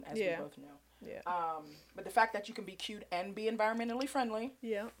as we both know. Yeah. But the fact that you can be cute and be environmentally friendly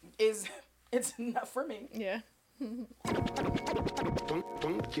is it's enough for me. Yeah.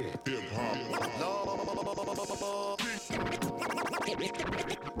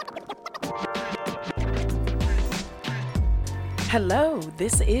 Hello,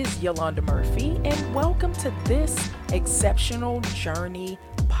 this is Yolanda Murphy, and welcome to This Exceptional Journey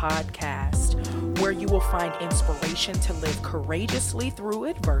podcast, where you will find inspiration to live courageously through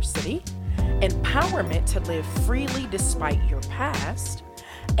adversity, empowerment to live freely despite your past,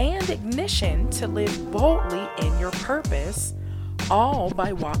 and ignition to live boldly in your purpose, all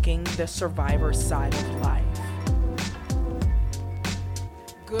by walking the survivor side of life.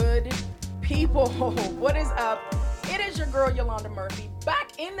 Good people, what is up? It is your girl Yolanda Murphy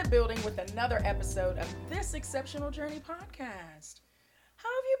back in the building with another episode of This Exceptional Journey podcast. How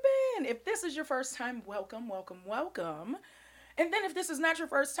have you been? If this is your first time, welcome, welcome, welcome. And then if this is not your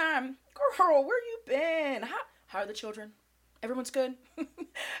first time, girl, where you been? How are the children? Everyone's good?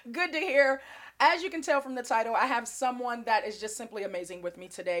 Good to hear. As you can tell from the title, I have someone that is just simply amazing with me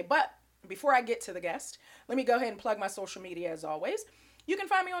today. But before I get to the guest, let me go ahead and plug my social media as always. You can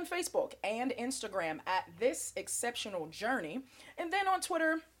find me on Facebook and Instagram at This Exceptional Journey. And then on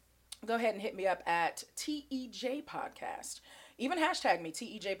Twitter, go ahead and hit me up at TEJ Podcast. Even hashtag me,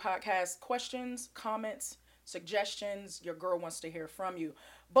 TEJ Podcast. Questions, comments, suggestions. Your girl wants to hear from you.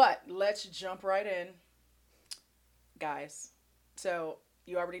 But let's jump right in. Guys, so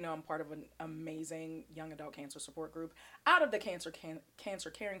you already know I'm part of an amazing young adult cancer support group out of the Cancer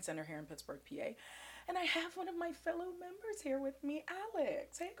Caring Center here in Pittsburgh, PA. And I have one of my fellow members here with me,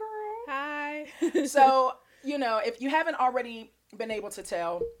 Alex. Hey, girl. Hi. So, if you haven't already been able to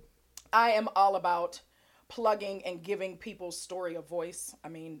tell, I am all about plugging and giving people's story a voice. I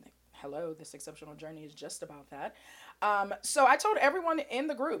mean, hello, This Exceptional Journey is just about that. So I told everyone in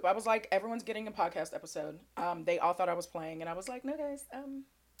the group, I was like, everyone's getting a podcast episode. They all thought I was playing, and I was like, no, guys,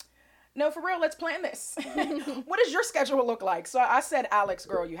 no, for real, let's plan this. What does your schedule look like? So I said, Alex,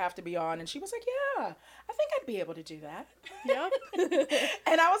 girl, you have to be on. And she was like, yeah, I think I'd be able to do that. Yep.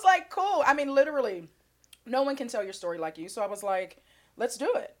 And I was like, cool. I mean, literally, no one can tell your story like you. So I was like, let's do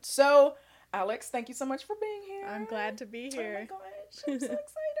it. So, Alex, thank you so much for being here. I'm glad to be here. Oh my gosh, I'm so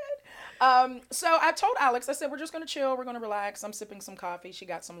excited. So I told Alex, I said, we're just going to chill. We're going to relax. I'm sipping some coffee. She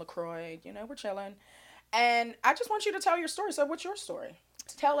got some LaCroix. We're chilling. And I just want you to tell your story. So what's your story?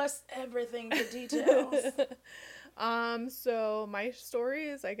 Tell us everything, the details. So my story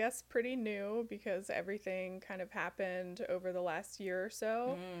is, I guess, pretty new because everything kind of happened over the last year or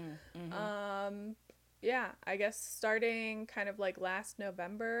so. Yeah, I guess starting kind of like last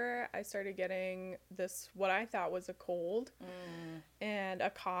November, I started getting this, what I thought was a cold and a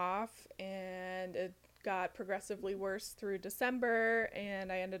cough, and it got progressively worse through December,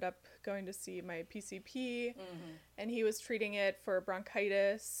 and I ended up going to see my PCP, and he was treating it for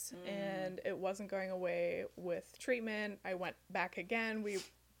bronchitis, and it wasn't going away with treatment. I went back again. We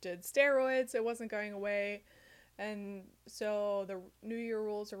did steroids. It wasn't going away. And so the New Year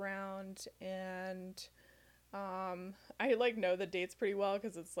rolls around, and I know the dates pretty well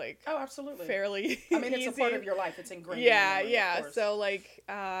because it's oh, absolutely, fairly I mean, it's easy. a part of your life. It's ingrained. Yeah, in your life,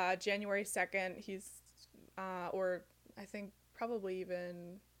 yeah. So January 2nd, he's or I think probably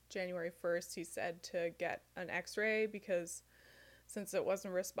even January 1st, he said to get an x-ray because since it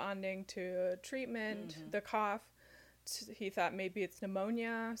wasn't responding to treatment, the cough, he thought maybe it's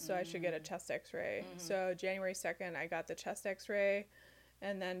pneumonia, so I should get a chest x-ray. So January 2nd, I got the chest x-ray,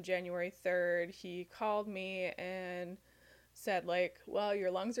 and then January 3rd, he called me and said, well, your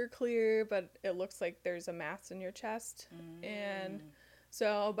lungs are clear, but it looks like there's a mass in your chest. And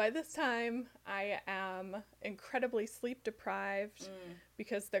so by this time, I am incredibly sleep deprived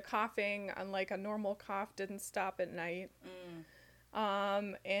because the coughing, unlike a normal cough, didn't stop at night.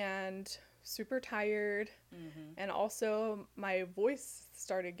 And super tired. And also my voice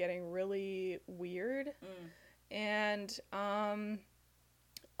started getting really weird. And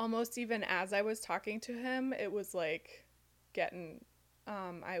almost even as I was talking to him, it was I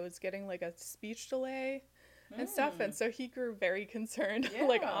was getting a speech delay and stuff, and so he grew very concerned,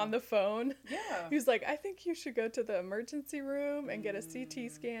 on the phone. Yeah. He was like, I think you should go to the emergency room and get a CT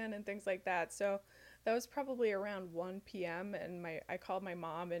scan and things like that. So that was probably around 1 p.m. and I called my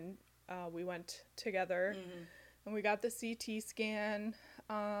mom, and we went together, and we got the CT scan,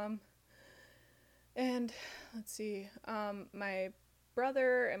 and let's see, my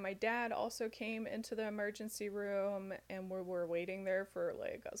brother and my dad also came into the emergency room, and we were waiting there for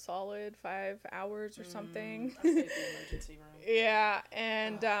like a solid 5 hours or something. I hate the emergency room. Yeah,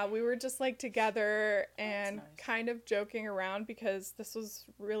 and we were just like together and nice. kind of joking around because this was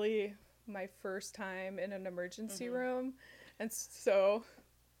really my first time in an emergency room, and so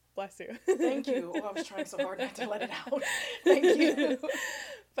bless you. Thank you. Oh, I was trying so hard not to let it out. Thank you.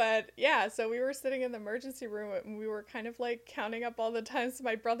 But yeah, so we were sitting in the emergency room and we were kind of like counting up all the times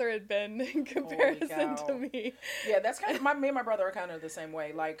my brother had been in comparison to me. Yeah, that's kind of me and my brother are kind of the same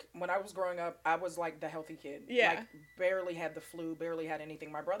way. Like when I was growing up, I was like the healthy kid. Yeah. Like barely had the flu, barely had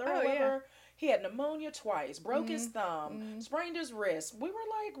anything. My brother, however, he had pneumonia twice, broke his thumb, sprained his wrist. We were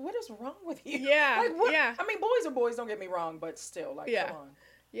like, what is wrong with you? Yeah. Like, what? Yeah. I mean, boys are boys, don't get me wrong, but still, like, come on.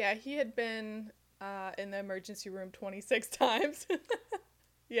 Yeah, he had been in the emergency room 26 times.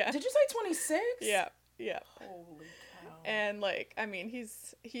 Yeah. Did you say 26? Yeah. Yeah. Holy cow. And like, I mean,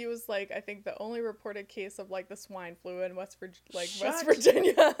 he was like, I think the only reported case of like the swine flu in West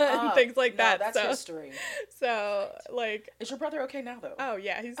Virginia and things like that. That's history. So like, is your brother okay now though? Oh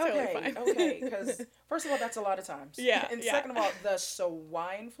yeah, he's totally fine. Okay, because first of all, that's a lot of times. Yeah. And second of all, the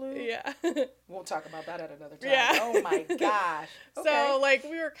swine flu. Yeah. We'll talk about that at another time. Yeah. Oh my gosh. Okay. So like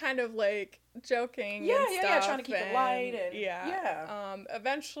we were kind of like joking and stuff, trying to keep it light and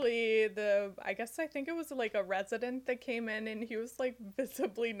eventually I think it was like a resident that came in and he was like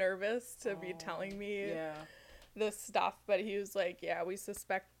visibly nervous to be telling me this stuff, but he was like, yeah, we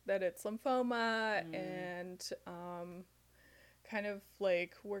suspect that it's lymphoma and kind of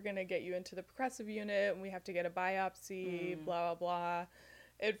like we're gonna get you into the progressive unit and we have to get a biopsy, blah blah blah.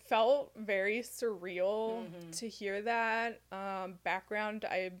 It felt very surreal to hear that. Background,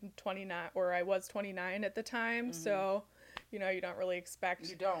 I was 29 at the time, so, you know, you don't really expect...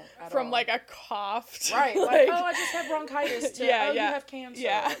 You don't at from, all. like, a cough to, right, like, oh, I just have bronchitis, to, you have cancer.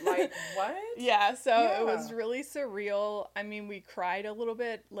 Yeah. Like, what? Yeah, so it was really surreal. I mean, we cried a little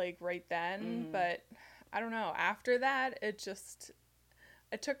bit, like, right then, but, I don't know, after that, it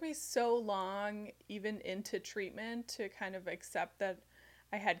took me so long, even into treatment, to kind of accept that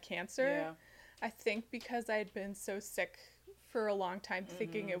I had cancer. Yeah. I think because I had been so sick for a long time,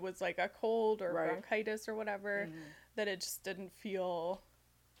 thinking it was like a cold or bronchitis or whatever, that it just didn't feel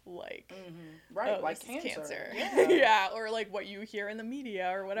like like cancer. Yeah, or like what you hear in the media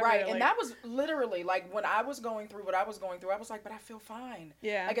or whatever. Right, like, and that was literally like when I was going through what I was going through, I was like, but I feel fine.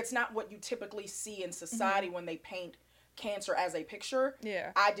 Yeah. Like it's not what you typically see in society when they paint cancer as a picture.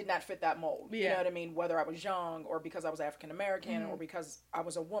 Yeah. I did not fit that mold. Yeah. You know what I mean? Whether I was young or because I was African American or because I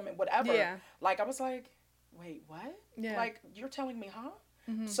was a woman, whatever. Yeah. Like I was like, wait, what? Yeah. Like you're telling me, huh?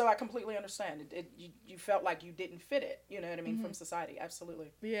 So I completely understand. You felt like you didn't fit it, you know what I mean, from society.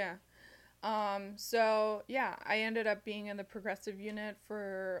 Absolutely. Yeah. So yeah, I ended up being in the progressive unit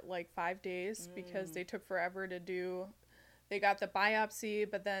for like 5 days because they took forever to do. They got the biopsy,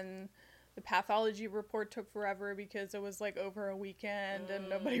 but then the pathology report took forever because it was like over a weekend and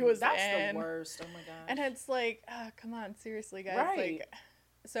nobody was in. That's the worst. Oh my gosh. And it's like, come on, seriously, guys. Right. Like,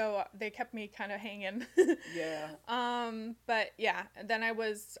 so they kept me kind of hanging. Yeah. But yeah, then I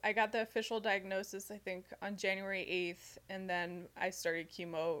got the official diagnosis, I think, on January 8th, and then I started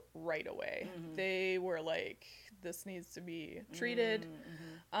chemo right away. They were like, this needs to be treated.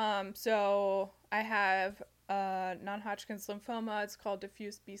 So I have non-Hodgkin's lymphoma. It's called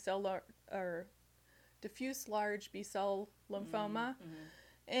diffuse large B-cell lymphoma.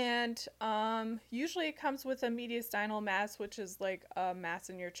 And usually it comes with a mediastinal mass, which is like a mass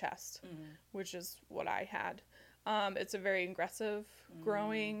in your chest, which is what I had. It's a very aggressive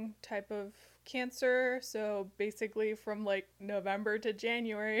growing type of cancer. So basically from like November to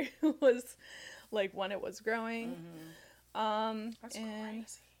January was like when it was growing. That's and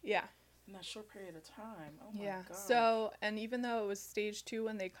crazy. Yeah. In that short period of time. Oh my God. So, and even though it was stage 2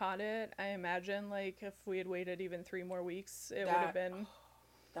 when they caught it, I imagine like if we had waited even 3 more weeks, it would have been...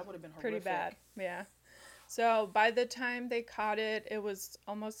 That would have been pretty horrific. bad. Yeah. So by the time they caught it, it was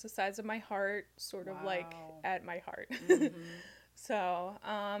almost the size of my heart, sort of like at my heart. So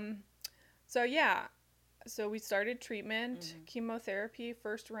yeah. So we started treatment. Chemotherapy,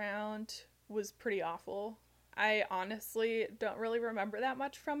 first round, was pretty awful. I honestly don't really remember that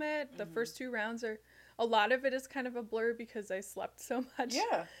much from it. The first 2 rounds a lot of it is kind of a blur because I slept so much.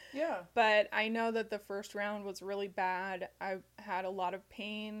 Yeah. But I know that the first round was really bad. I had a lot of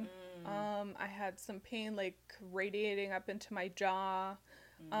pain. I had some pain like radiating up into my jaw.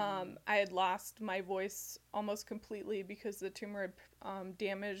 I had lost my voice almost completely because the tumor had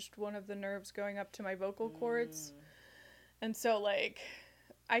damaged one of the nerves going up to my vocal cords. And so like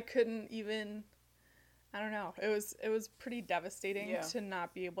I couldn't even I don't know. It was pretty devastating Yeah. to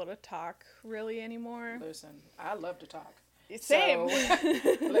not be able to talk really anymore. Listen, I love to talk. Same.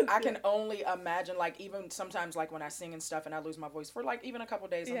 So, I can only imagine, like, even sometimes, like, when I sing and stuff and I lose my voice for, like, even a couple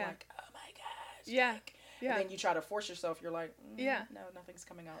days, I'm Yeah. like, oh my gosh. Yeah. Like, Yeah. and then you try to force yourself, you're like, Yeah. no, nothing's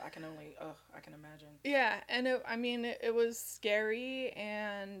coming out. I can only, I can imagine. Yeah, and it was scary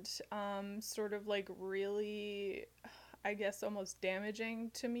and sort of like really, I guess, almost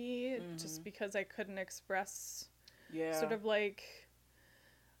damaging to me, just because I couldn't express Yeah. sort of like,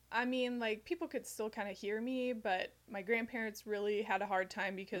 I mean, like, people could still kind of hear me, but my grandparents really had a hard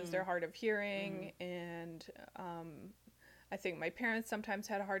time because they're hard of hearing, and I think my parents sometimes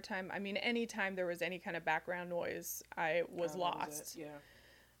had a hard time. I mean, anytime there was any kind of background noise, I was lost. Yeah.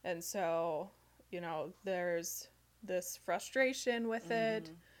 And so, you know, there's this frustration with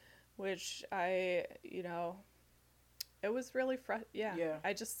it, which you know, it was really yeah.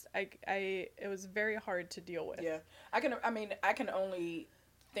 It was very hard to deal with. Yeah. I can only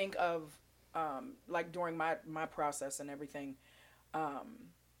think of, like, during my process and everything,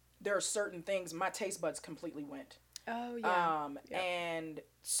 there are certain things, my taste buds completely went. Oh, yeah. And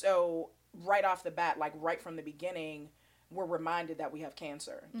so right off the bat, like right from the beginning, we're reminded that we have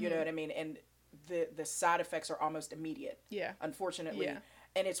cancer. You know what I mean? And the side effects are almost immediate. Yeah. Unfortunately. Yeah.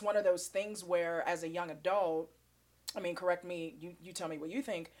 And it's one of those things where, as a young adult, I mean, correct me, you tell me what you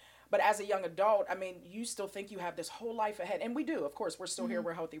think, but as a young adult, I mean, you still think you have this whole life ahead. And we do, of course. We're still here,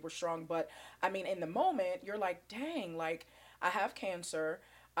 we're healthy, we're strong. But, I mean, in the moment, you're like, dang, like, I have cancer.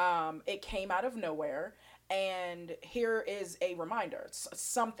 It came out of nowhere. And here is a reminder,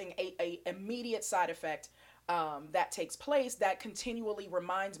 something, a immediate side effect that takes place that continually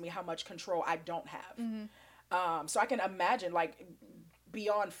reminds me how much control I don't have. So I can imagine, like,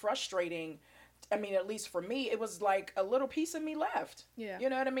 beyond frustrating, I mean, at least for me, it was like a little piece of me left. Yeah. You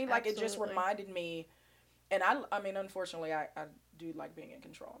know what I mean? Like, Absolutely. it just reminded me, and I mean, unfortunately, I do like being in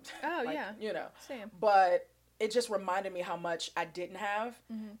control. Oh, like, yeah. You know. Same. But it just reminded me how much I didn't have,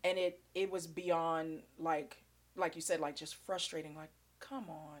 and it was beyond, like you said, like, just frustrating, like, come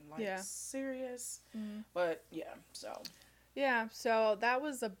on, like, serious? But, yeah, so. Yeah, so that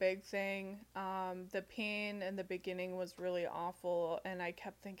was a big thing. The pain in the beginning was really awful, and I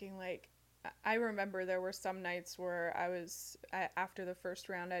kept thinking, like, I remember there were some nights where after the first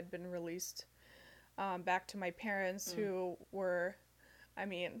round, I'd been released back to my parents, who were, I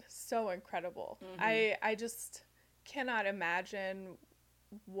mean, so incredible. I just cannot imagine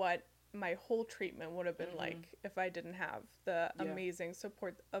what my whole treatment would have been like if I didn't have the amazing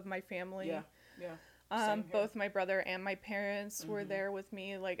support of my family. Yeah, yeah. Both my brother and my parents were there with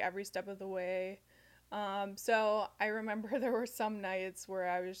me, like, every step of the way. So I remember there were some nights where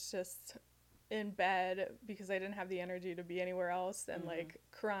I was just in bed because I didn't have the energy to be anywhere else, and like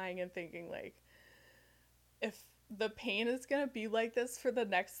crying and thinking, like, if the pain is gonna be like this for the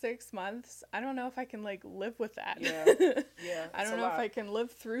next 6 months, I don't know if I can, like, live with that. Yeah. I don't know if I can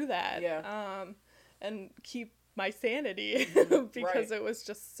live through that. Yeah. And keep my sanity because it was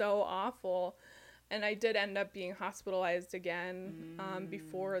just so awful. And I did end up being hospitalized again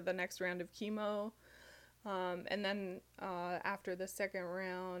before the next round of chemo. And then after the second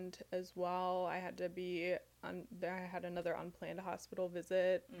round as well, I had I had another unplanned hospital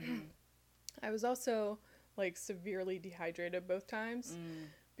visit. I was also, like, severely dehydrated both times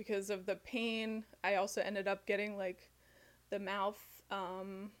because of the pain. I also ended up getting, like, the mouth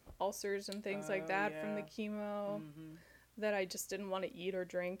ulcers and things like that from the chemo that I just didn't want to eat or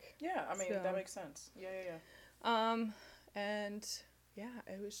drink. Yeah, I mean, So, that makes sense. Yeah. and yeah,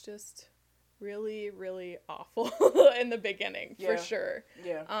 it was just really, really awful in the beginning, for sure.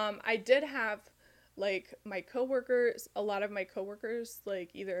 Yeah. I did have, like, a lot of my coworkers,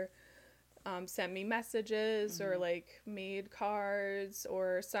 like, either sent me messages or, like, made cards,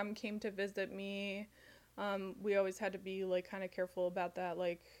 or some came to visit me. We always had to be, like, kind of careful about that,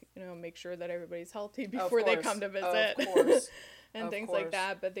 like, you know, make sure that everybody's healthy before they come to visit. Of course. And Of things course. like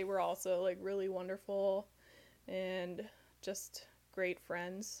that. But they were also, like, really wonderful and just great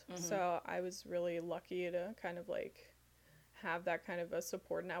friends. So I was really lucky to kind of, like, have that kind of a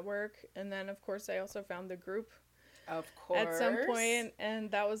support network. And then, of course, I also found the group Of course. at some point,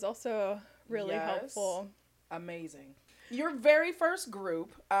 and that was also really helpful. Amazing. Your very first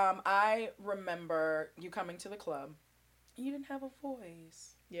group, I remember you coming to the club. You didn't have a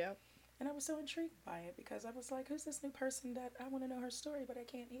voice. Yep. And I was so intrigued by it because I was like, who's this new person that I want to know her story, but I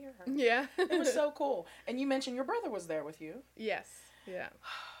can't hear her? Yeah. It was so cool. And you mentioned your brother was there with you. Yes. Yeah.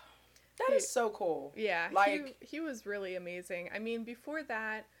 That is so cool. Yeah. Like, he was really amazing. I mean, before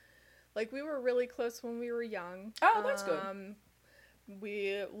that, like, we were really close when we were young. Oh, that's good.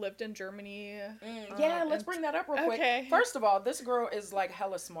 We lived in Germany. Yeah, let's bring that up real quick. Okay. First of all, this girl is like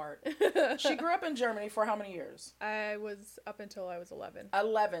hella smart. She grew up in Germany for how many years? I was up until I was 11.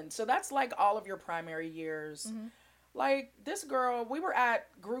 11. So that's like all of your primary years. Mm-hmm. Like this girl, we were at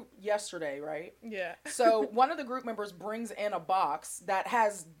group yesterday, right? Yeah. So one of the group members brings in a box that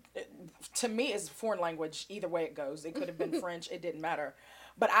has, to me, is foreign language. Either way it goes. It could have been French. It didn't matter.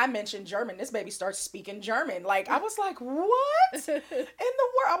 But I mentioned German. This baby starts speaking German. Like, I was like, what in the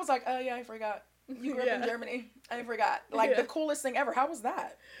world? I was like, oh, yeah, I forgot. You grew up in Germany. I forgot. Like, the coolest thing ever. How was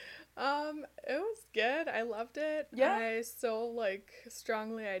that? It was good. I loved it. Yeah. I still, like,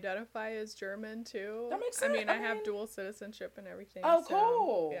 strongly identify as German, too. That makes sense. I mean, I have dual citizenship and everything. Oh, so,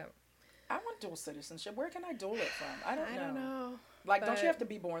 cool. Yeah. I want dual citizenship. Where can I dual it from? I don't know. Like, don't you have to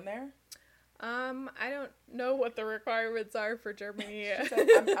be born there? I don't know what the requirements are for Germany. I'm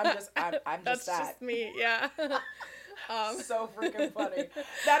just That's that. just me, yeah. So freaking funny.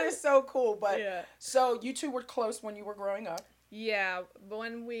 That is so cool. But yeah. So you two were close when you were growing up. Yeah, but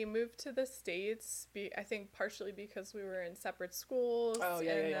when we moved to the States, I think partially because we were in separate schools, and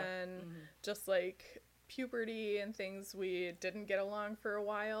then just like puberty and things, we didn't get along for a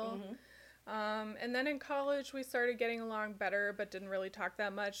while. And then in college, we started getting along better, but didn't really talk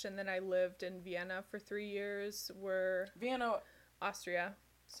that much. And then I lived in Vienna for 3 years, Vienna, Austria.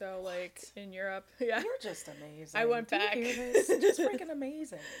 So, like, in Europe. Yeah. You're just amazing. I went back. You hear this? Just freaking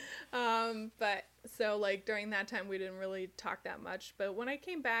amazing. But, so, like, during that time, we didn't really talk that much. But when I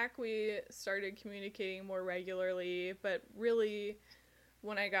came back, we started communicating more regularly. But really,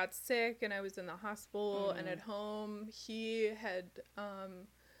 when I got sick and I was in the hospital and at home, he had,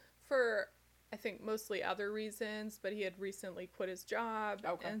 for, I think, mostly other reasons, but he had recently quit his job.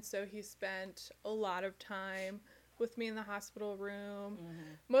 Okay. And so he spent a lot of time with me in the hospital room.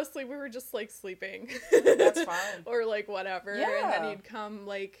 Mostly we were just like sleeping. That's fine. Or like whatever. Yeah. And then he'd come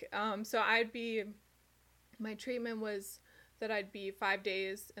like, so my treatment was that I'd be 5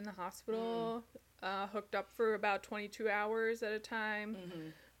 days in the hospital, hooked up for about 22 hours at a time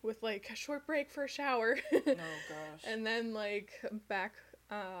with like a short break for a shower. Oh gosh. And then like back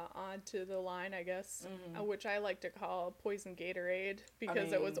onto the line, I guess, which I like to call poison Gatorade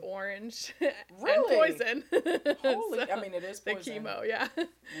because it was orange really? and poison. Holy, So, I mean, it is poison. the chemo, yeah.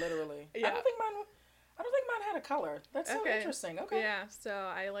 Literally. Yeah. I don't think mine had a color. That's so interesting. Okay. Yeah, so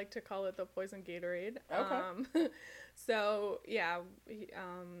I like to call it the poison Gatorade. Okay. So yeah,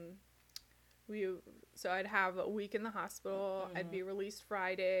 so I'd have a week in the hospital. I'd be released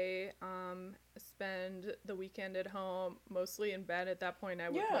Friday. Spend the weekend at home, mostly in bed. At that point, I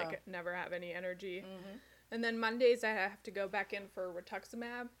would like never have any energy. And then Mondays I have to go back in for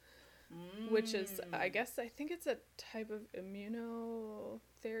rituximab, which is I think it's a type of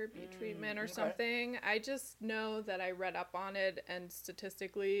immunotherapy treatment or something. I just know that I read up on it, and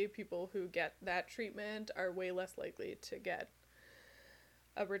statistically, people who get that treatment are way less likely to get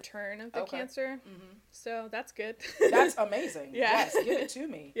a return of the cancer. So that's good. That's amazing. Yeah. Yes, give it to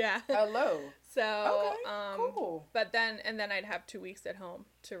me. Yeah. Hello. So, cool. But then I'd have 2 weeks at home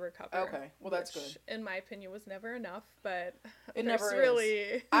to recover. Okay, well that's good. In my opinion, was never enough, but it never really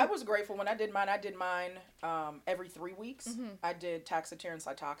is. I was grateful when I did mine. I did mine every 3 weeks. I did Taxotere and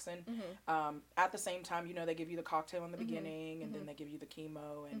Cytoxan. At the same time, they give you the cocktail in the beginning, and then they give you the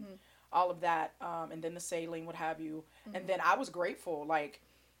chemo and all of that, and then the saline, what have you. And then I was grateful, like,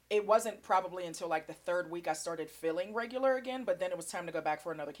 it wasn't probably until like the 3rd week I started feeling regular again, but then it was time to go back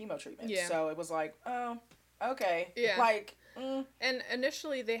for another chemo treatment. Yeah. So it was like, oh, okay. Yeah. Like, And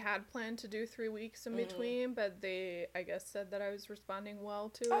initially they had planned to do 3 weeks in between, but they, I guess, said that I was responding well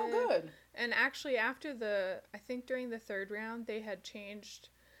to it. Oh, good. And actually after I think during the 3rd round, they had changed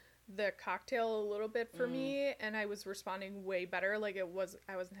the cocktail a little bit for me, and I was responding way better. Like I wasn't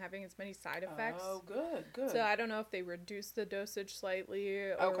having as many side effects. Oh, good. So I don't know if they reduced the dosage slightly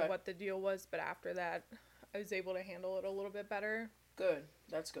or what the deal was, but after that, I was able to handle it a little bit better. Good.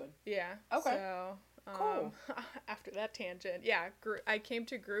 That's good. Yeah. Okay. So, cool. After that tangent, yeah, I came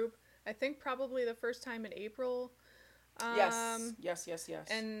to group, I think probably the first time in April. Yes.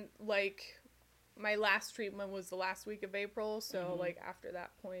 And like, my last treatment was the last week of April, so like after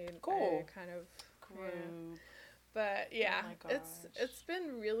that point, I kind of grew. Yeah. But yeah, it's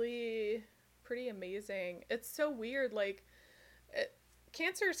been really pretty amazing. It's so weird, like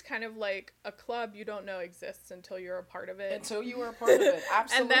cancer is kind of like a club you don't know exists until you're a part of it. Until you are a part of it,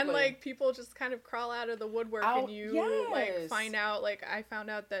 absolutely. And then like people just kind of crawl out of the woodwork, and you like find out. Like I found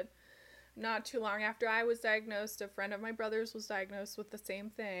out that not too long after I was diagnosed, a friend of my brother's was diagnosed with the same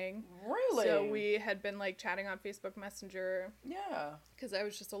thing. Really? So we had been like chatting on Facebook Messenger. Yeah. Because I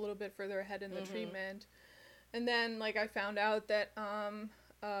was just a little bit further ahead in the treatment. And then, like, I found out that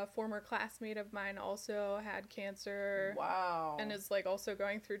a former classmate of mine also had cancer. Wow. And is, like, also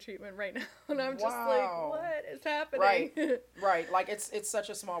going through treatment right now. And I'm just like, Wow. what is happening? Right. Right. Like, it's such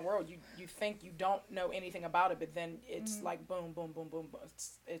a small world. You think you don't know anything about it, but then it's like boom, boom, boom, boom.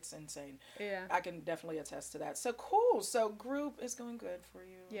 It's insane. Yeah. I can definitely attest to that. So cool. So group is going good for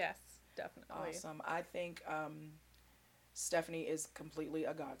you. Yes, definitely. Awesome. I think Stephanie is completely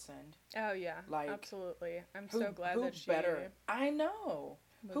a godsend. Oh, yeah. Like, absolutely. I'm so glad that she... better? I know.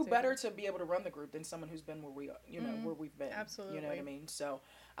 Who better to be able to run the group than someone who's been where we are, where we've been. Absolutely. You know what I mean? So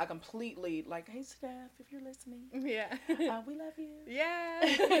I completely, like, hey, Steph, if you're listening. Yeah. We love you.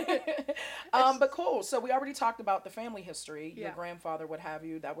 Yeah. But cool. So we already talked about the family history, your Yeah. grandfather, what have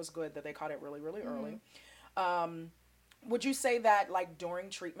you. That was good that they caught it really, really early. Would you say that, like,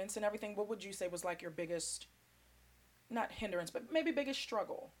 during treatments and everything, what would you say was, like, your biggest, not hindrance, but maybe biggest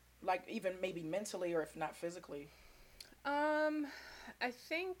struggle? Like, even maybe mentally or if not physically? I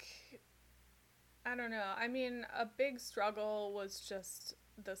think, I don't know. I mean, a big struggle was just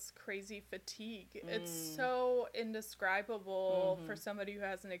this crazy fatigue. It's so indescribable for somebody who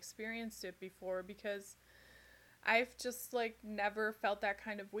hasn't experienced it before, because I've just, like, never felt that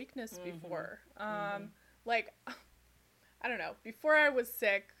kind of weakness before. Like, I don't know. Before I was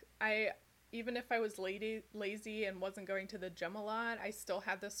sick, even if I was lazy and wasn't going to the gym a lot, I still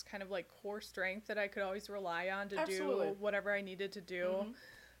had this kind of, like, core strength that I could always rely on to do whatever I needed to do.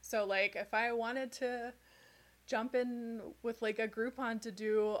 So, like, if I wanted to jump in with, like, a Groupon to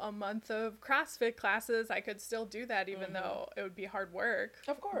do a month of CrossFit classes, I could still do that, even though it would be hard work.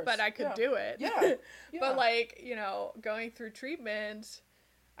 Of course. But I could do it. Yeah. But, like, going through treatment,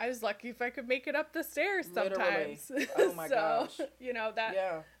 I was lucky if I could make it up the stairs sometimes. Literally. Oh my gosh.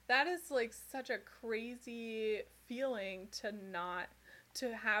 That is, like, such a crazy feeling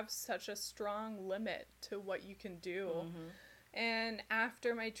to have such a strong limit to what you can do. And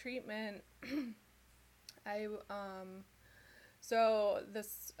after my treatment,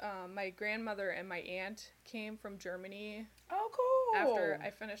 my grandmother and my aunt came from Germany. Oh, cool. After I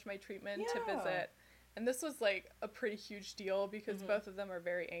finished my treatment to visit. And this was, like, a pretty huge deal because both of them are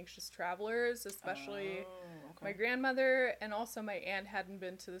very anxious travelers, especially my grandmother, and also my aunt hadn't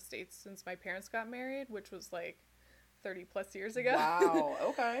been to the States since my parents got married, which was, like, 30 plus years ago. Wow,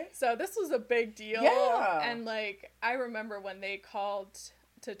 okay. So this was a big deal. Yeah. And, like, I remember when they called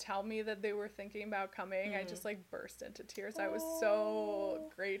to tell me that they were thinking about coming, I just, like, burst into tears. I was so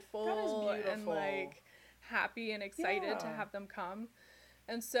grateful. That is beautiful. And, like, happy and excited to have them come.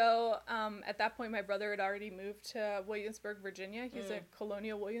 And so, at that point, my brother had already moved to Williamsburg, Virginia. He's at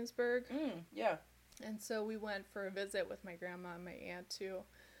Colonial Williamsburg. Yeah. And so we went for a visit with my grandma and my aunt, too.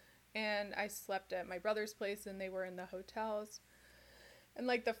 And I slept at my brother's place, and they were in the hotels. And,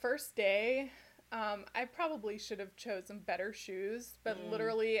 like, the first day, I probably should have chosen better shoes, but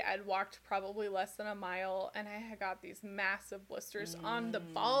literally I'd walked probably less than a mile, and I had got these massive blisters on the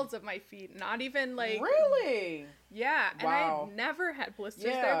balls of my feet. Not even, like... Really? Yeah. And Wow. I had never had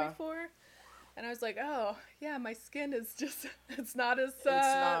blisters there before. And I was like, oh, yeah, my skin is just... It's not as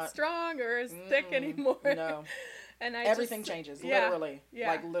strong or as thick anymore. No. And Everything changes, literally. Yeah.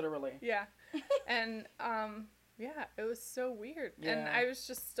 Like, literally. Yeah. And, yeah, it was so weird. Yeah. And I was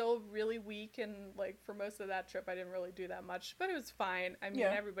just still really weak, and, like, for most of that trip, I didn't really do that much. But it was fine. I mean,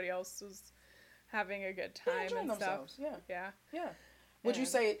 everybody else was having a good time and themselves. stuff. Yeah. Would you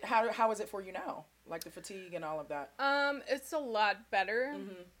say, how is it for you now? Like, the fatigue and all of that? It's a lot better.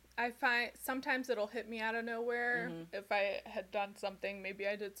 I find sometimes it'll hit me out of nowhere. If I had done something, maybe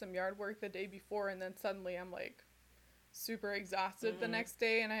I did some yard work the day before, and then suddenly I'm, like, super exhausted the next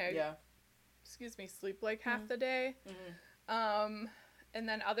day, and I sleep like half the day. And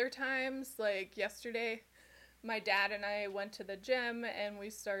then other times, like yesterday, my dad and I went to the gym, and we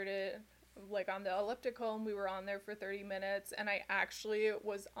started, like, on the elliptical, and we were on there for 30 minutes, and I actually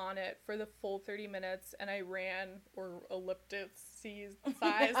was on it for the full 30 minutes, and I ran, or ellipticized,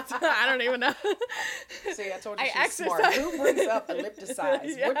 I don't even know. See, I told you she's smart. Who brings up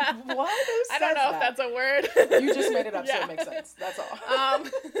ellipticized? Yeah. What? I don't know if that's a word. You just made it up so it makes sense. That's all.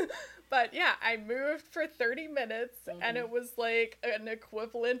 But yeah, I moved for 30 minutes, and it was like an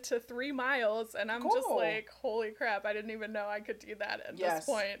equivalent to 3 miles, and I'm just like, holy crap, I didn't even know I could do that at this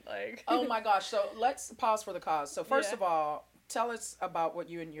point. Like, oh my gosh. So let's pause for the cause. So first of all, tell us about what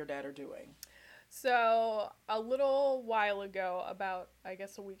you and your dad are doing. So a little while ago, about, I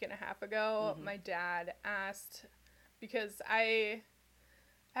guess, a week and a half ago, my dad asked, because I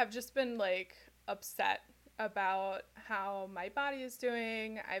have just been, like, upset about how my body is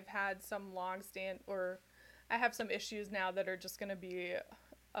doing. I've had some I have some issues now that are just going to be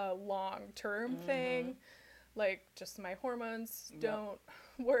a long-term thing. like just my hormones Yep. don't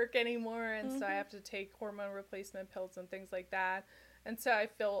work anymore, and so I Mhm. have to take hormone replacement pills and things like that. And so I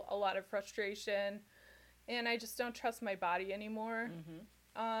feel a lot of frustration, and I just don't trust my body anymore.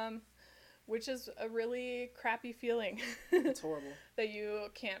 Mhm. Which is a really crappy feeling. It's horrible. That you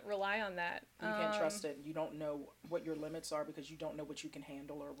can't rely on that. You can't trust it. You don't know what your limits are because you don't know what you can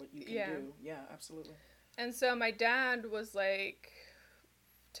handle or what you can Yeah. do. Yeah, absolutely. And so my dad was like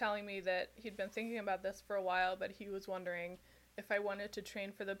telling me that he'd been thinking about this for a while, but he was wondering if I wanted to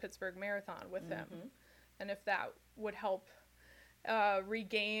train for the Pittsburgh Marathon with him, Mhm. and if that would help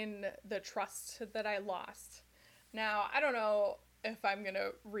regain the trust that I lost. Now, I don't know if I'm going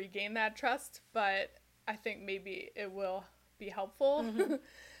to regain that trust, but I think maybe it will be helpful.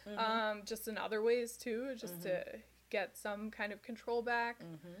 Just in other ways too, just to get some kind of control back.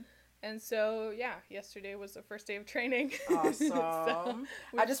 And so, yeah, yesterday was the first day of training. Awesome. So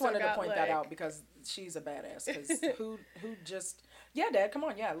I just wanted to got, point that out because she's a badass. Because who just, yeah, Dad, come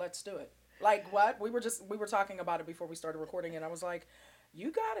on, yeah, let's do it. Like what? We were talking about it before we started recording, and I was like,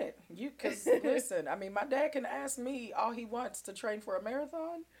 you got it. Because listen, I mean, my dad can ask me all he wants to train for a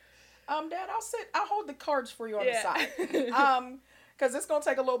marathon. Dad, I'll hold the cards for you on the side. Because it's gonna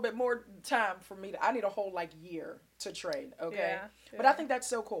take a little bit more time for me I need a whole like year to train. Okay. Yeah. But I think that's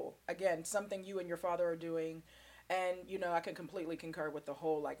so cool. Again, something you and your father are doing. And, you know, I can completely concur with the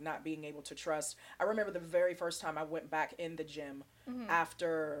whole, like, not being able to trust. I remember the very first time I went back in the gym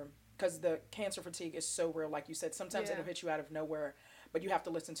after, because the cancer fatigue is so real, like you said. Sometimes it'll hit you out of nowhere, but you have to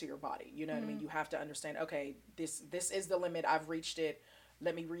listen to your body. You know what I mean? You have to understand, okay, this is the limit. I've reached it.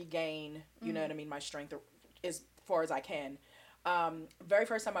 Let me regain, you know what I mean, my strength as far as I can. Very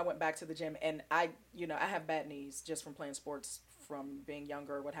first time I went back to the gym, and I have bad knees just from playing sports from being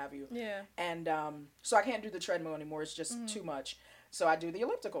younger or what have you. Yeah. And so I can't do the treadmill anymore. It's just too much. So I do the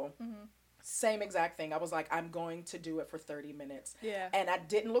elliptical. Same exact thing. I was like, I'm going to do it for 30 minutes. Yeah. And I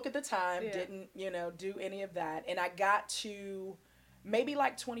didn't look at the time, Yeah. didn't, do any of that. And I got to maybe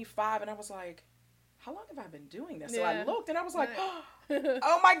like 25, and I was like, how long have I been doing this? So I Yeah. looked, and I was like, Right.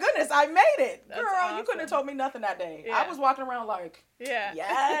 oh my goodness, I made it. That's Girl, you couldn't have awesome. told me nothing that day. Yeah. I was walking around like, Yeah.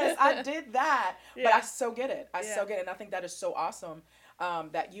 yes, I did that. But Yeah. I so get it. I Yeah. so get it. And I think that is so awesome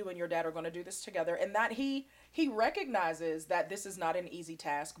that you and your dad are going to do this together, and that he recognizes that this is not an easy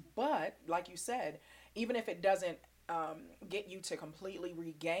task. But like you said, even if it doesn't get you to completely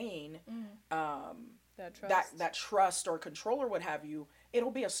regain That trust. that trust or control or what have you, it'll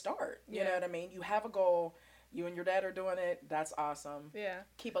be a start. You know what I mean? You have a goal. You and your dad are doing it. That's awesome. Yeah.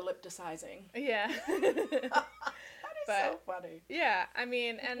 Keep ellipticizing. Yeah. That is so funny. Yeah, I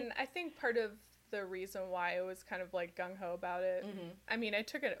mean, and I think part of the reason why I was kind of like gung-ho about it, I mean, I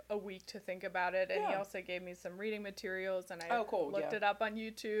took a week to think about it, and he Yeah. also gave me some reading materials, and I Oh, cool, looked yeah. it up on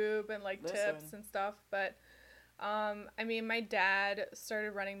YouTube and like tips Listen. and stuff. But I mean, my dad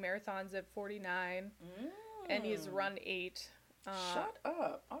started running marathons at 49, and he's run 8. Shut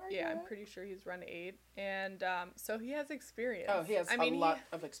up. Are Yeah, you? I'm pretty sure he's run 8, and so he has experience. Oh, he has I mean, a lot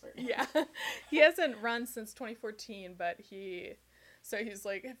of experience. Yeah, he hasn't run since 2014, but so he's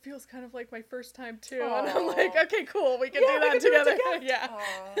like, it feels kind of like my first time too, and I'm like, Aw. okay, cool, we can Yeah, do we that can do it together. together. Yeah,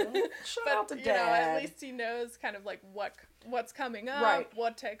 Aw, shout out to but Dad. at least he knows kind of like what's coming up, Right.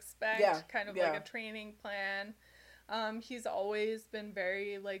 what to expect, Yeah, kind of yeah. like a training plan. He's always been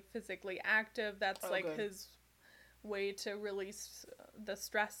very like physically active. That's Oh, like good. his way to release the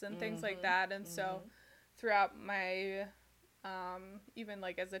stress and things like Mhm, that. And so throughout my even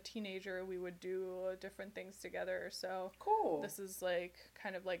like as a teenager, we would do different things together. So Cool. this is like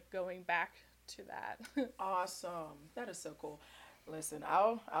kind of like going back to that. Awesome. That is so cool. Listen,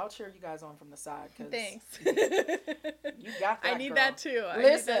 I'll cheer you guys on from the side because Thanks. you got that. I need girl. that too.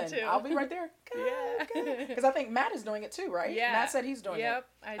 Listen, I'll be right there. Yeah. Because I think Matt is doing it too, right? Yeah. Matt said he's doing Yep.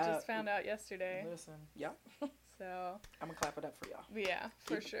 I just Uh, found out yesterday. it. Listen, yep. So I'm gonna clap it up for y'all. yeah,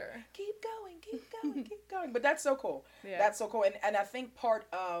 for sure. Keep going, keep going, keep going. But that's so cool. Yeah. That's so cool. And I think part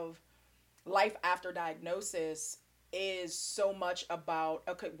of life after diagnosis is so much about,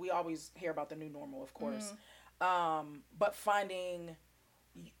 okay, we always hear about the new normal, of course. But finding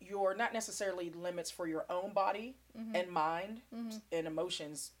your, not necessarily limits for your own body and mind and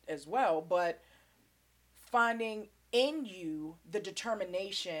emotions as well, but finding in you the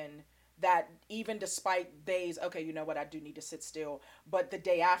determination that even despite days, okay, you know what, I do need to sit still, but the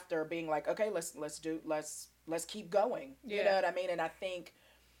day after being like, okay, let's keep going. You know Yeah. what I mean? And I think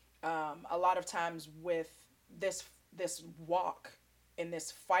a lot of times with this walk and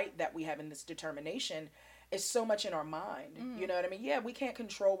this fight that we have in this determination is so much in our mind. You know what I mean? Yeah, we can't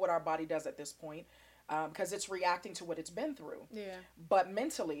control what our body does at this point. because it's reacting to what it's been through. Yeah. But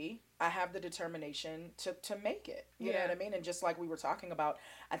mentally, I have the determination to make it. You know what I mean? And just like we were talking about,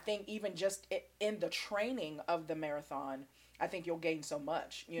 I think even just in the training of the marathon, I think you'll gain so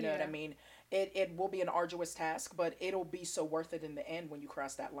much. You know what I mean? It will be an arduous task, but it'll be so worth it in the end when you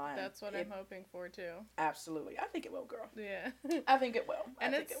cross that line. That's what I'm hoping for too. Absolutely. I think it will, girl. Yeah. I think it will.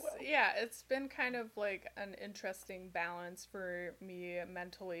 And it's been kind of like an interesting balance for me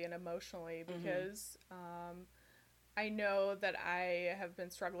mentally and emotionally because I know that I have been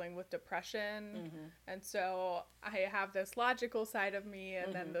struggling with depression, and so I have this logical side of me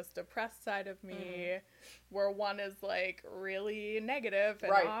and then this depressed side of me, where one is like really negative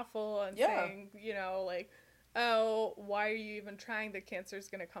and awful and saying, you know, like, oh, why are you even trying? The cancer's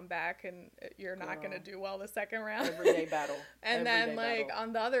going to come back and you're not going to do well the second round. Everyday battle. And then, like,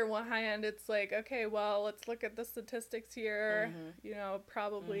 on the other one hand, it's like, okay, well, let's look at the statistics here. You know,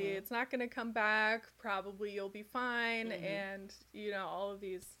 probably it's not going to come back. Probably you'll be fine. And, you know, all of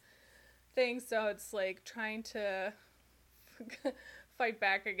these things. So it's like trying to fight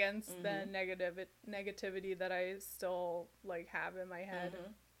back against the negativity that I still, like, have in my head.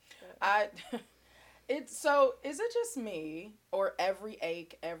 So, is it just me or every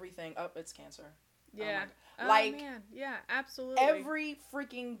ache, everything? Oh, it's cancer. Yeah. Oh like, man. Yeah, absolutely. Every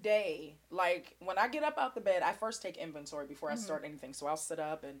freaking day. Like, when I get up out the bed, I first take inventory before I start anything. So, I'll sit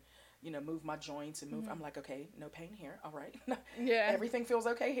up and, you know, move my joints and move. I'm like, okay, no pain here. All right. Yeah. Everything feels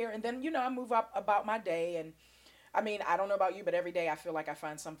okay here. And then, you know, I move up about my day. And, I mean, I don't know about you, but every day I feel like I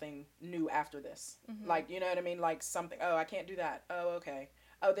find something new after this. Like, you know what I mean? Like, something, oh, I can't do that. Oh, okay.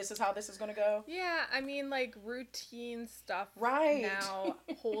 Oh, this is how this is going to go? Yeah, I mean, like, routine stuff now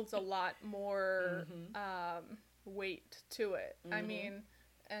holds a lot more weight to it. I mean,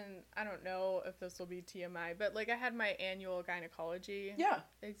 and I don't know if this will be TMI, but, like, I had my annual gynecology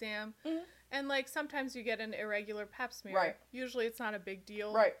exam, and, like, sometimes you get an irregular pap smear. Right. Usually it's not a big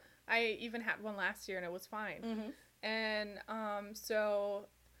deal. Right. I even had one last year, and it was fine. And so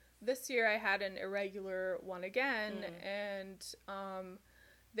this year I had an irregular one again, and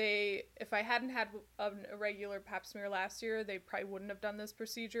if I hadn't had an irregular pap smear last year, they probably wouldn't have done this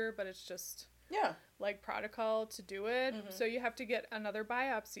procedure, but it's just like protocol to do it. So you have to get another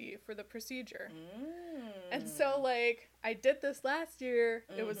biopsy for the procedure. And so, like, I did this last year.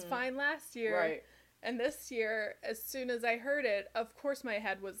 It was fine last year. Right. And this year, as soon as I heard it, of course my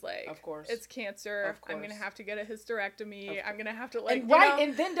head was like, of course, it's cancer. Of course. I'm going to have to get a hysterectomy. I'm going to have to, like, and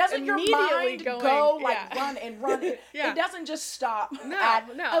and then doesn't your mind go, like, run and run? It doesn't just stop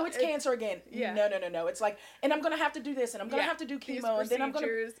oh, it's cancer again. Yeah. No. It's like, and I'm going to have to do this, and I'm going to have to do chemo, and then I'm going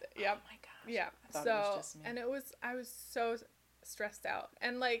to... Yep. Oh, my gosh. Yeah. And I was so stressed out.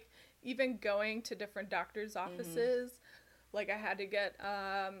 And, like, even going to different doctors' offices... Like, I had to get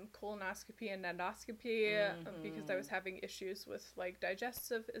colonoscopy and endoscopy because I was having issues with, like,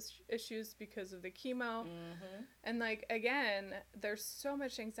 digestive issues because of the chemo. And, like, again, there's so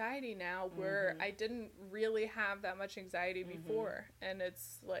much anxiety now where I didn't really have that much anxiety before. And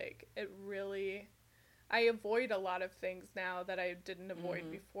it's, like, I avoid a lot of things now that I didn't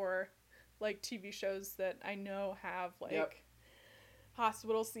avoid before. Like, TV shows that I know have, like...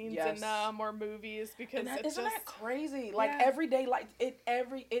 hospital scenes in them or movies because isn't that crazy? Like every day, like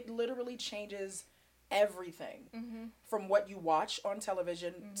it literally changes everything from what you watch on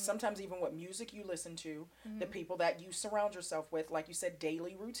television, sometimes even what music you listen to, the people that you surround yourself with, like you said,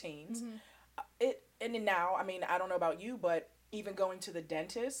 daily routines. And now, I mean, I don't know about you, but even going to the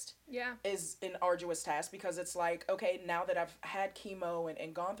dentist is an arduous task because it's like, okay, now that I've had chemo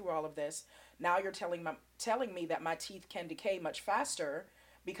and gone through all of this, now you're telling me that my teeth can decay much faster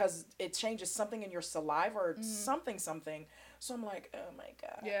because it changes something in your saliva or something. So I'm like, oh my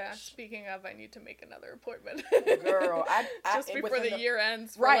gosh. Yeah, speaking of, I need to make another appointment. Girl, I just before the year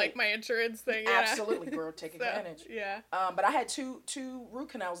ends for like my insurance thing. Absolutely, girl, take advantage. Yeah. But I had two root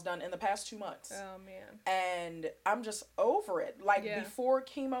canals done in the past 2 months. Oh man. And I'm just over it. Like before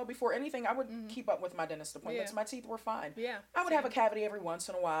chemo, before anything, I would keep up with my dentist appointments. My teeth were fine. Yeah. I would have a cavity every once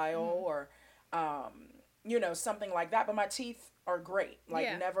in a while or you know, something like that, but my teeth are great.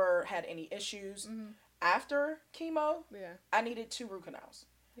 Like never had any issues. After chemo, I needed 2 root canals.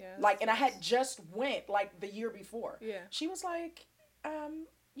 Yeah. Like, and I had just went like the year before. Yeah. She was like,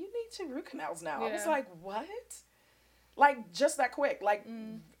 you need 2 root canals now. I was like, what? Like, just that quick. Like,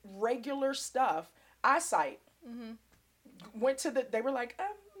 regular stuff. Eyesight. Went to they were like,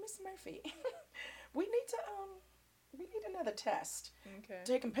 Miss Murphy, we need another test. Okay.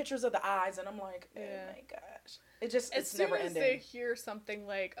 Taking pictures of the eyes, and I'm like, oh my gosh. It's never ending. As soon as they hear something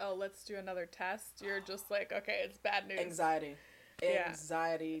like, oh, let's do another test, you're just like, okay, it's bad news. Anxiety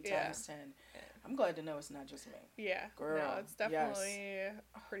times 10. I'm glad to know it's not just me. Yeah. Girl, no, it's definitely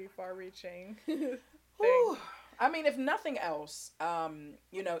a pretty far-reaching thing. Whew. I mean, if nothing else,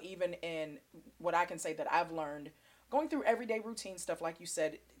 even in what I can say that I've learned going through everyday routine stuff, like you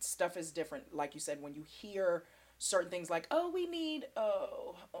said, stuff is different. Like you said, when you hear certain things like, oh, we need,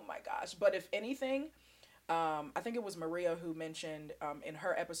 oh my gosh. But if anything, I think it was Maria who mentioned in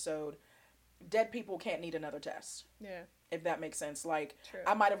her episode, dead people can't need another test. Yeah. If that makes sense. Like, True.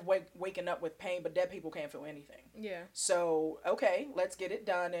 I might have waken up with pain, but dead people can't feel anything. Yeah. So, okay, let's get it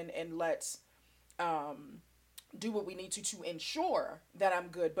done and let's do what we need to ensure that I'm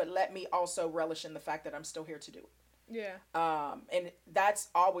good, but let me also relish in the fact that I'm still here to do it. Yeah. And that's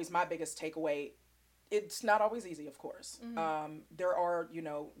always my biggest takeaway. It's not always easy, of course. Mm-hmm. There are,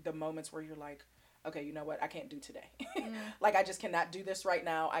 the moments where you're like, okay, you know what? I can't do today. Like, I just cannot do this right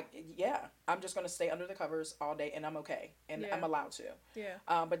now. I'm just going to stay under the covers all day and I'm okay. And I'm allowed to. Yeah.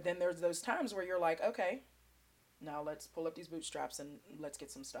 But then there's those times where you're like, okay, now let's pull up these bootstraps and let's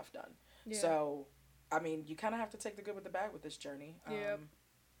get some stuff done. Yeah. So, I mean, you kind of have to take the good with the bad with this journey. Yep.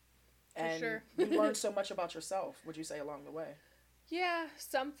 And sure. You learn so much about yourself, would you say, along the way? Yeah,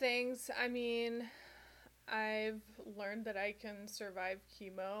 some things. I mean, I've learned that I can survive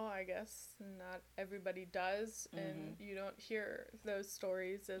chemo. I guess not everybody does, and you don't hear those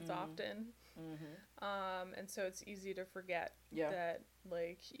stories as often. And so it's easy to forget that,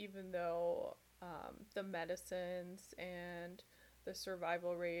 like, even though the medicines and the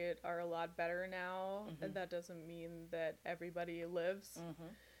survival rate are a lot better now, and that doesn't mean that everybody lives.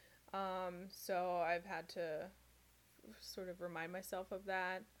 So I've had to sort of remind myself of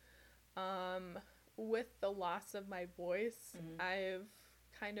that. With the loss of my voice, I've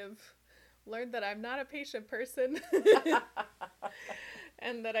kind of learned that I'm not a patient person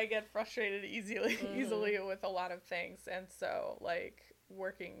and that I get frustrated easily with a lot of things. And so, like,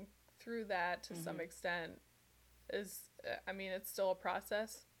 working through that to some extent is, I mean, it's still a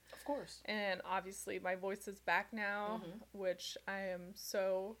process. Of course. And obviously my voice is back now, which I am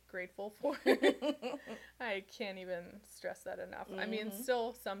so grateful for. I can't even stress that enough. I mean,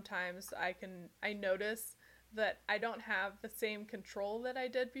 still sometimes I notice that I don't have the same control that I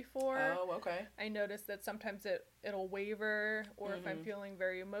did before. Oh, okay. I notice that sometimes it'll waver, or if I'm feeling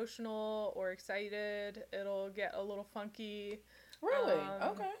very emotional or excited, it'll get a little funky. Really?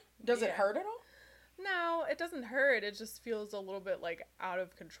 Okay. Does it hurt at all? No, it doesn't hurt. It just feels a little bit, like, out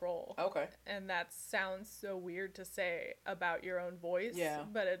of control. Okay. And that sounds so weird to say about your own voice. Yeah.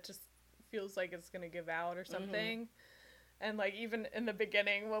 But it just feels like it's going to give out or something. And, like, even in the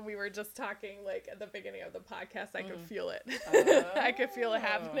beginning when we were just talking, like, at the beginning of the podcast, I could feel it. I could feel it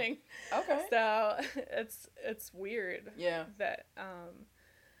happening. Okay. So it's weird. Yeah. That,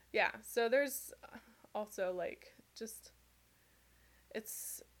 So there's also, like, just,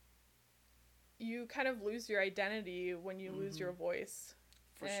 you kind of lose your identity when you lose your voice.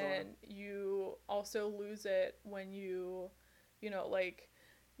 For sure. sure. And you also lose it when you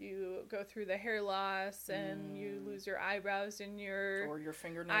go through the hair loss and you lose your eyebrows and or your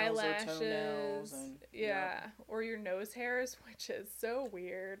fingernails eyelashes, or toenails. And, or your nose hairs, which is so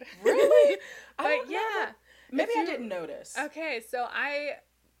weird. Really? But maybe I didn't notice. Okay, so I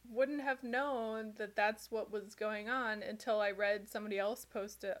wouldn't have known that that's what was going on until I read somebody else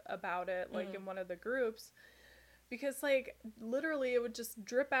post about it, like in one of the groups, because, like, literally it would just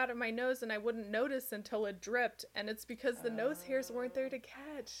drip out of my nose and I wouldn't notice until it dripped, and it's because the nose hairs weren't there to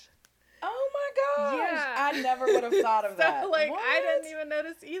catch. Oh my gosh. Yeah. I never would have thought of that. So, like, what? I didn't even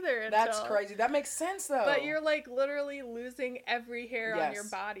notice either. That's crazy. That makes sense, though. But you're, like, literally losing every hair on your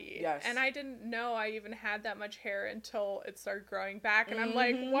body. Yes. And I didn't know I even had that much hair until it started growing back. And I'm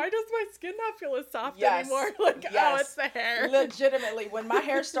like, why does my skin not feel as soft anymore? Like, oh, it's the hair. Legitimately, when my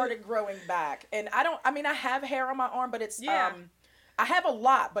hair started growing back, and I have hair on my arm, but it's, I have a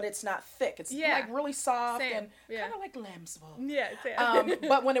lot, but it's not thick. It's like really soft and kind of like lamb's wool. Yeah.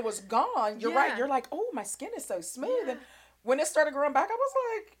 But when it was gone, you're right. You're like, oh, my skin is so smooth. And when it started growing back, I was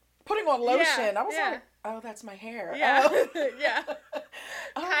like putting on lotion. I was like, oh, that's my hair. Yeah. Oh,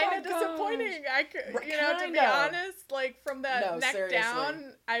 kind of disappointing. I could, to be honest, like, from the neck seriously.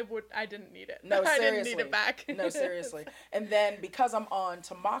 down, I didn't need it. No, seriously. I didn't need it back. No, seriously. And then because I'm on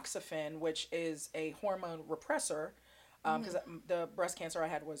tamoxifen, which is a hormone repressor, because the breast cancer I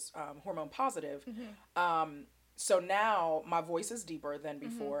had was hormone positive. So now my voice is deeper than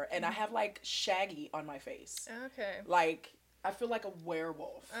before, and I have, like, shaggy on my face. Okay. Like, I feel like a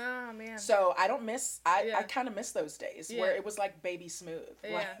werewolf. Oh man. So I don't miss. I Yeah. kind of miss those days Yeah. where it was like baby smooth.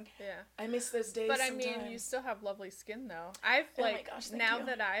 Yeah, Like, yeah. I miss those days. But I mean, you sometimes. still have lovely skin though. I've Oh my like gosh, thank now you.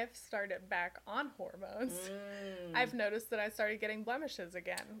 that I've started back on hormones, I've noticed that I started getting blemishes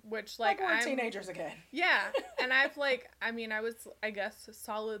again, which like we're I'm teenagers again. yeah, and I've like I mean I was I guess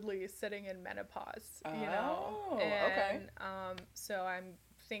solidly sitting in menopause, you know, Oh, and okay. so I'm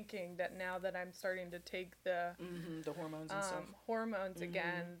thinking that now that I'm starting to take the The hormones and stuff. hormones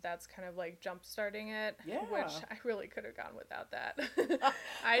again, that's kind of like jump starting it, Yeah. which I really could have gone without that.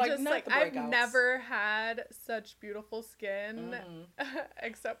 I Like, just not like the I've breakouts. never had such beautiful skin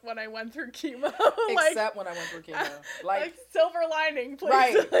except when I went through chemo. Except when I went through chemo. Like silver lining, please.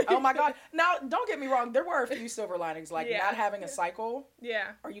 Right. Like- Oh my God. Now, don't get me wrong. There were a few silver linings, like Yeah. not having a cycle.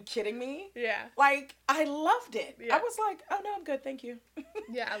 Yeah. Are you kidding me? Yeah. Like, I loved it. Yeah. I was like, oh no, I'm good. Thank you.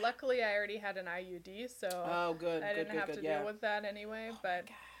 Yeah. Luckily, I already had an IUD, so Oh, good. I good, didn't good, have good. to Yeah. deal with that anyway. But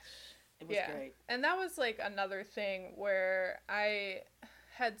Gosh. It was yeah. great. And that was like another thing where I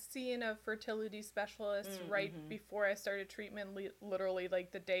had seen a fertility specialist right before I started treatment, literally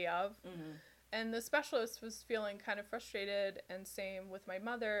like the day of. And the specialist was feeling kind of frustrated, and same with my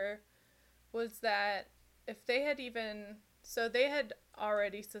mother, was that if they had so they had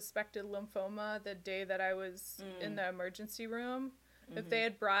already suspected lymphoma the day that I was in the emergency room. If they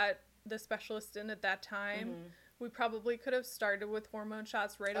had brought the specialist in at that time, we probably could have started with hormone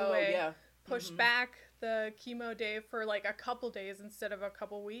shots right away. Oh, yeah. Pushed back the chemo day for like a couple days instead of a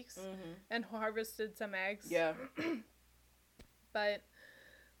couple weeks, and harvested some eggs. Yeah. But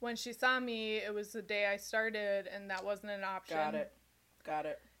when she saw me, it was the day I started, and that wasn't an option. Got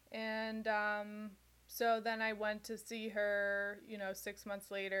it. And so then I went to see her, 6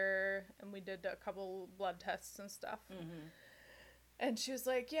 months later, and we did a couple blood tests and stuff. And she was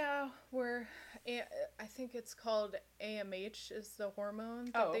like, yeah, I think it's called AMH is the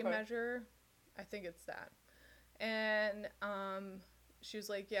hormone that they measure. I think it's that. And she was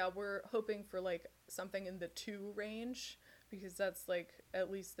like, yeah, we're hoping for like something in the 2 range, because that's like,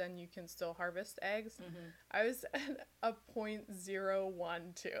 at least then you can still harvest eggs. I was at a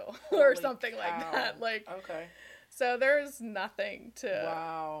 0.012 or something like that. Like, okay. So there's nothing to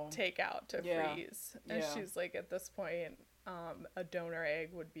Wow. take out to Yeah. freeze. And Yeah. she's like, at this point, a donor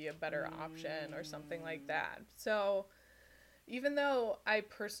egg would be a better option or something like that. So even though I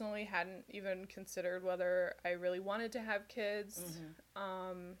personally hadn't even considered whether I really wanted to have kids,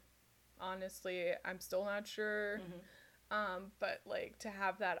 honestly, I'm still not sure. But like to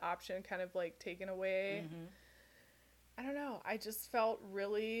have that option kind of like taken away, I don't know. I just felt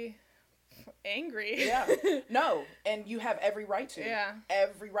really angry. Yeah. No, and you have every right to. Yeah.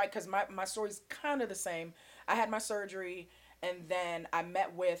 Every right, because my story's kind of the same. I had my surgery, and then I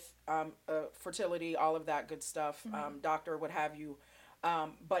met with fertility, all of that good stuff, doctor, what have you.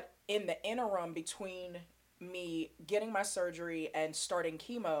 But in the interim between me getting my surgery and starting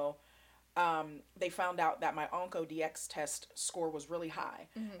chemo, they found out that my OncoDX test score was really high.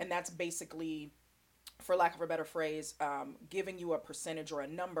 And that's basically, for lack of a better phrase, giving you a percentage or a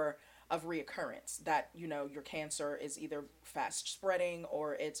number of reoccurrence that, your cancer is either fast spreading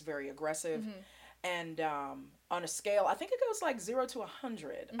or it's very aggressive. And on a scale, I think it goes like 0 to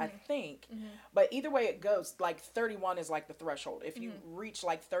 100, I think. But either way it goes, like 31 is like the threshold. If you reach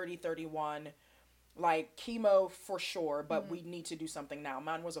like 30, 31, like chemo for sure, but we need to do something now.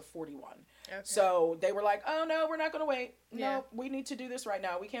 Mine was a 41. Okay. So they were like, oh no, we're not going to wait. Yeah. No, we need to do this right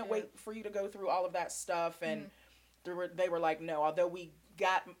now. We can't wait for you to go through all of that stuff. And they were like, no, although we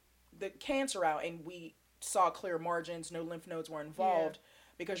got the cancer out and we saw clear margins, no lymph nodes were involved,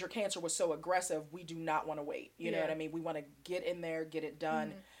 because your cancer was so aggressive, we do not want to wait. You know what I mean? We want to get in there, get it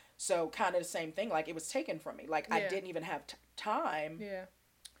done. So kind of the same thing. Like, it was taken from me. Like, I didn't even have time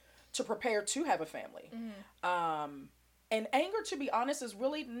to prepare to have a family. And anger, to be honest, is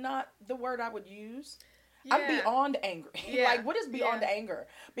really not the word I would use. I'm beyond angry. Like, what is beyond anger?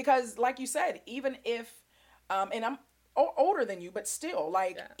 Because like you said, even if, and I'm older than you, but still,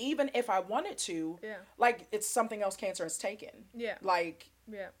 like, even if I wanted to, like, it's something else cancer has taken. Like,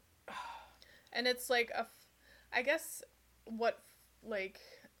 and it's like I guess what, like,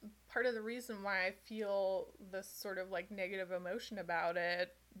 part of the reason why I feel this sort of like negative emotion about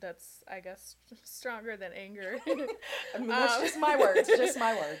it, that's, I guess, stronger than anger. I mean, that's just my words,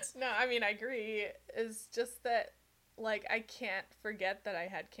 No, I mean, I agree, is just that, like, I can't forget that I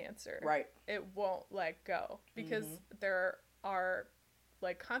had cancer. Right. It won't let go, because there are,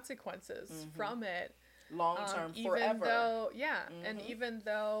 like, consequences from it. Long term, even forever. Though, and even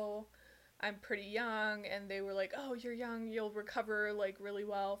though I'm pretty young, and they were like, oh, you're young, you'll recover, like, really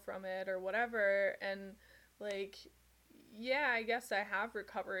well from it, or whatever, and, like, yeah, I guess I have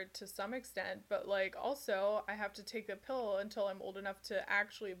recovered to some extent, but like also I have to take a pill until I'm old enough to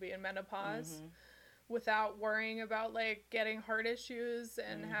actually be in menopause without worrying about like getting heart issues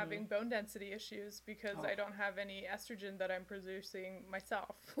and having bone density issues because I don't have any estrogen that I'm producing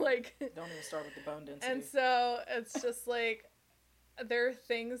myself. Like, don't even start with the bone density. and so it's just like there are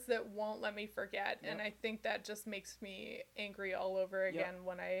things that won't let me forget, and I think that just makes me angry all over again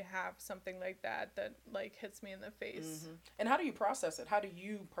when I have something like that like hits me in the face. And how do you process it? How do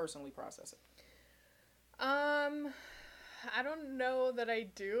you personally process it? I don't know that I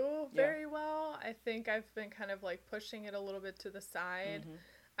do very well. I think I've been kind of like pushing it a little bit to the side.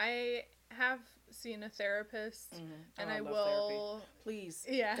 I have seen a therapist, and I will. Therapy. Please,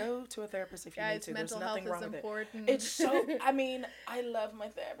 yeah, go to a therapist if you guys, need to. mental There's nothing health wrong is with important. it. It's so. I mean, I love my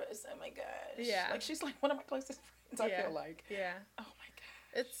therapist. Oh my gosh. Yeah. Like she's like one of my closest friends. I feel like. Yeah. Oh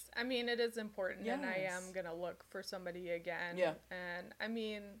my gosh. I mean, it is important, Yes. and I am gonna look for somebody again. Yeah. And I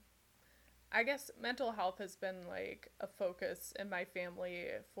mean, I guess mental health has been like a focus in my family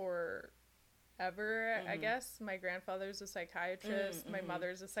for ever. I guess my grandfather's a psychiatrist, my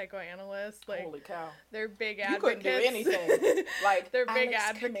mother's a psychoanalyst. Like, holy cow, they're big you advocates. couldn't do anything. Like they're big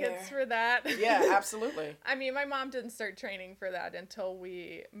Alex, advocates for that. Yeah, absolutely. I mean, my mom didn't start training for that until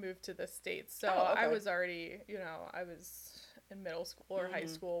we moved to the States. So okay. I was already, I was in middle school or high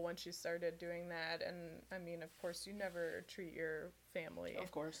school when she started doing that. And I mean, of course, you never treat your family.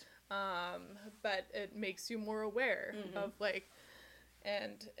 Of course. But it makes you more aware of like,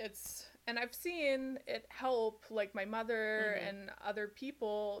 and I've seen it help like my mother and other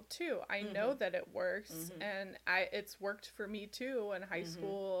people too. I know that it works, and it's worked for me too in high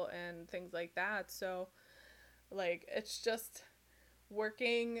school and things like that. So like, it's just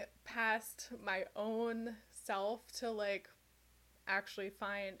working past my own self to like actually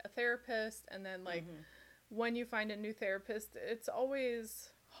find a therapist. And then like when you find a new therapist, it's always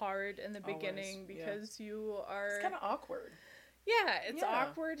hard in the beginning because you are, it's kind of awkward. Yeah, it's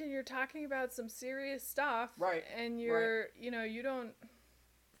awkward, and you're talking about some serious stuff, right? And you're, you don't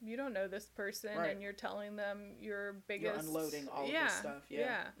know this person, and you're telling them your biggest, you're unloading all of this stuff,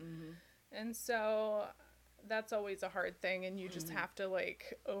 and so that's always a hard thing, and you just have to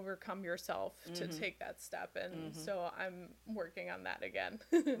like overcome yourself to take that step, and so I'm working on that again.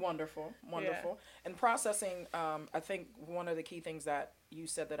 Wonderful. And processing, I think one of the key things that you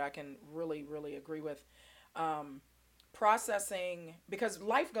said that I can really, really agree with. Processing, because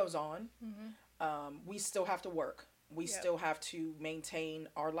life goes on, we still have to work, we still have to maintain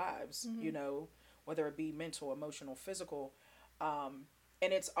our lives, whether it be mental, emotional, physical, and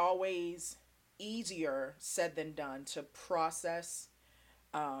it's always easier said than done to process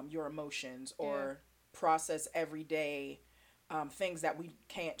your emotions or process everyday things that we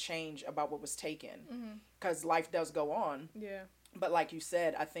can't change about what was taken, because life does go on. But like you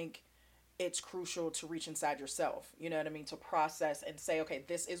said, I think it's crucial to reach inside yourself, you know what I mean? To process and say, okay,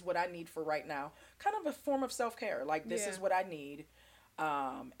 this is what I need for right now. Kind of a form of self-care. Like, this is what I need.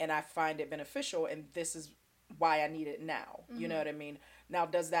 And I find it beneficial, and this is why I need it now. You know what I mean? Now,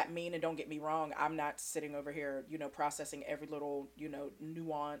 does that mean, and don't get me wrong, I'm not sitting over here, processing every little,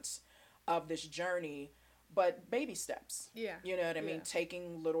 nuance of this journey, but baby steps. Yeah. You know what I mean?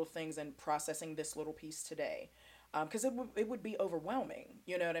 Taking little things and processing this little piece today. Because it would be overwhelming,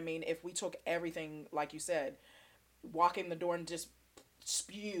 you know what I mean? If we took everything, like you said, walk in the door and just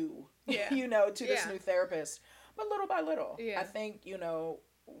spew, to this new therapist. But little by little, I think,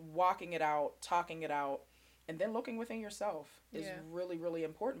 walking it out, talking it out, and then looking within yourself is really, really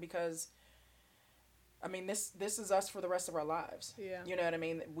important, because, I mean, this is us for the rest of our lives. Yeah. You know what I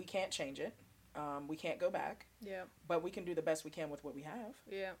mean? We can't change it. We can't go back. Yeah. But we can do the best we can with what we have.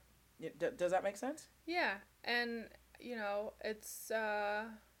 Yeah. Does that make sense? Yeah, and it's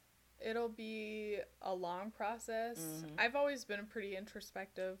it'll be a long process. I've always been a pretty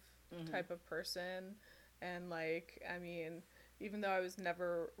introspective type of person, and like, I mean, even though I was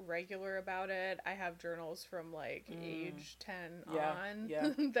never regular about it, I have journals from like age 10 on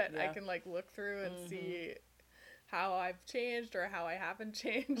that I can like look through and see how I've changed or how I haven't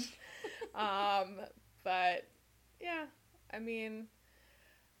changed. But yeah, I mean,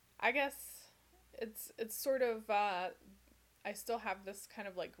 I guess it's sort of, I still have this kind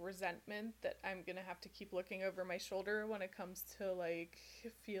of like resentment that I'm going to have to keep looking over my shoulder when it comes to like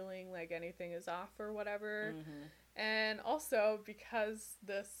feeling like anything is off or whatever. And also because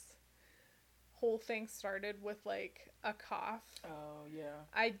this whole thing started with like a cough. Oh, yeah.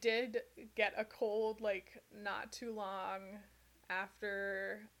 I did get a cold like not too long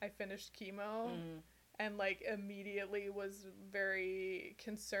after I finished chemo. And like immediately was very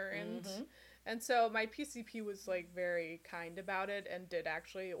concerned And so my PCP was like very kind about it and did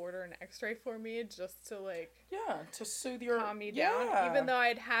actually order an x-ray for me just to like to soothe your calm me down, even though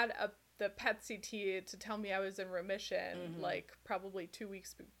I'd had the PET CT to tell me I was in remission like probably 2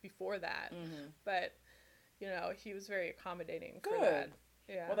 weeks before that. But you know, he was very accommodating for that.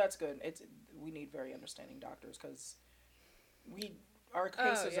 Yeah. Well, that's good. We need very understanding doctors because our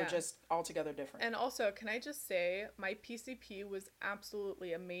cases are just altogether different. And also, can I just say, my PCP was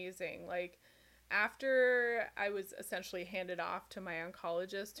absolutely amazing. Like, after I was essentially handed off to my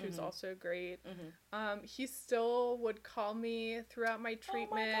oncologist, who's also great, he still would call me throughout my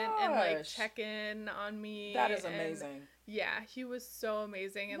treatment and like check in on me. That is amazing. Yeah, he was so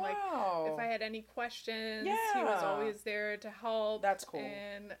amazing. And like, if I had any questions, he was always there to help. That's cool.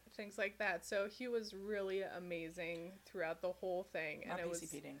 And things like that. So he was really amazing throughout the whole thing. My and it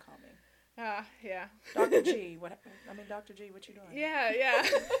PCP didn't call me. Yeah. Dr. G, Dr. G, what you doing? Yeah.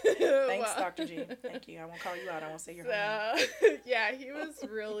 Thanks, Dr. G. Thank you. I won't call you out. I won't say your name. Yeah, he was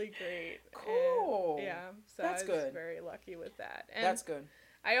really great. Cool. And, yeah, so that's I was good. very lucky with that. And that's good.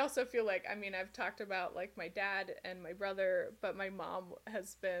 I also feel like, I mean, I've talked about like my dad and my brother, but my mom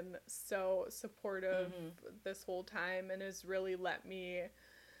has been so supportive this whole time and has really let me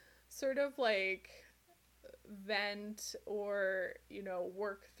sort of like vent or, you know,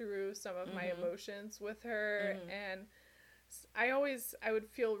 work through some of my emotions with her. And I would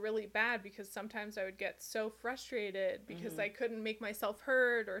feel really bad because sometimes I would get so frustrated because I couldn't make myself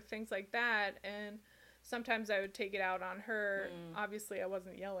heard or things like that. And sometimes I would take it out on her. Obviously I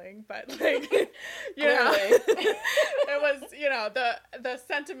wasn't yelling, but like, you know, it was, you know, the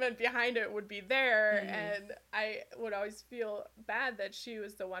sentiment behind it would be there. And I would always feel bad that she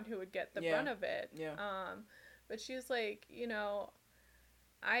was the one who would get the brunt of it. But she was like, you know,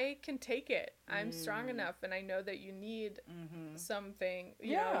 I can take it. I'm strong enough. And I know that you need something,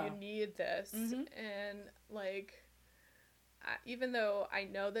 you know, you need this. And like, even though I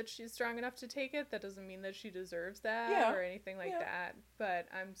know that she's strong enough to take it, that doesn't mean that she deserves that or anything like that. But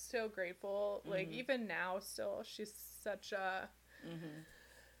I'm so grateful. Like, even now, still, she's such a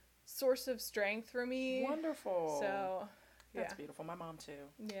source of strength for me. Wonderful. So, that's beautiful. My mom, too.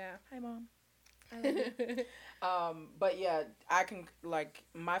 Yeah. Hi, Mom. I love you. But, yeah, I can, like,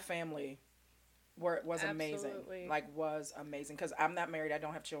 my family was amazing. Like, was amazing. Because I'm not married. I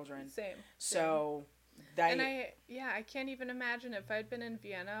don't have children. Same. So... And I can't even imagine if I'd been in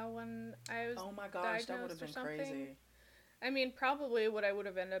Vienna when I was oh my gosh, that would have been crazy. I mean, probably what I would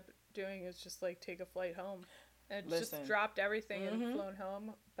have ended up doing is just like take a flight home and just dropped everything and flown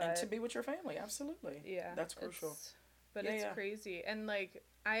home. But, and to be with your family, absolutely. Yeah. That's crucial. It's crazy. And like,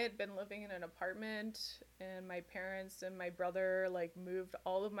 I had been living in an apartment and my parents and my brother like moved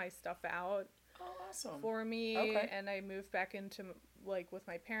all of my stuff out for me. Okay. And I moved back into like with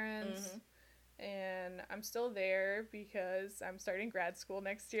my parents. And I'm still there because I'm starting grad school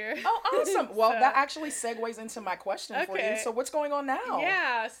next year. Oh, awesome. Well, that actually segues into my question for you. So what's going on now?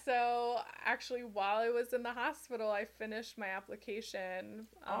 Yeah. So actually, while I was in the hospital, I finished my application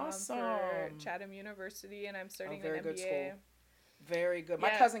for Chatham University, and I'm starting an MBA. Good school. Very good.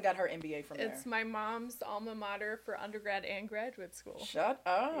 My cousin got her MBA from there. It's my mom's alma mater for undergrad and graduate school. Shut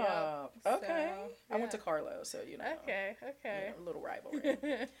up. Yep. Okay. I went to Carlo, so you know. Okay. A little rivalry.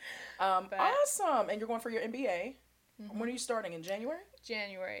 Awesome. And you're going for your MBA. When are you starting? In January?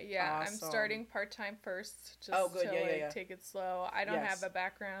 January, yeah. Awesome. I'm starting part-time first, just to take it slow. I don't have a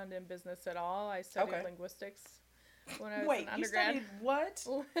background in business at all. I studied linguistics. When I was an undergrad. You studied what?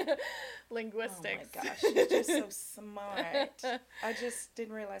 Linguistics. Oh my gosh, she's just so smart. I just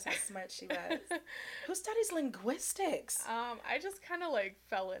didn't realize how smart she was. Who studies linguistics? I just kind of like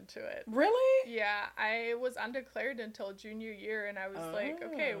fell into it. Really? Yeah, I was undeclared until junior year, and I was like,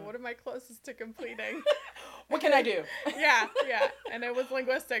 okay, what am I closest to completing? What can I do? yeah, and it was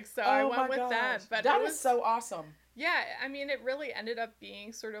linguistics, so I went with that. But that was so awesome. Yeah, I mean, it really ended up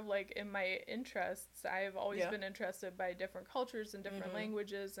being sort of like in my interests. I've always been interested by different cultures and different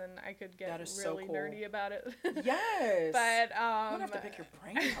languages, and I could get really nerdy about it. Yes. But I'm gonna have to pick your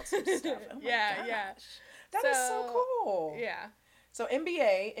brain about some stuff. Oh my gosh. That is so cool. Yeah. So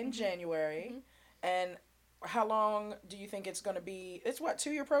MBA in January, and how long do you think it's going to be? It's what,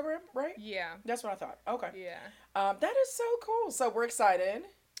 2-year program, right? Yeah. That's what I thought. Okay. Yeah. That is so cool. So we're excited.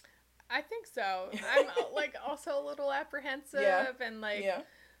 I think so. I'm like also a little apprehensive and like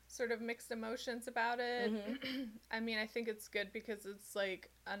sort of mixed emotions about it. I mean, I think it's good because it's like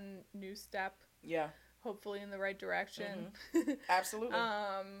a new step. Yeah. Hopefully in the right direction. Absolutely.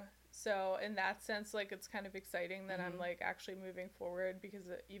 So in that sense, like, it's kind of exciting that I'm like actually moving forward, because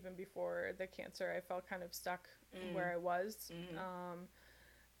even before the cancer, I felt kind of stuck where I was.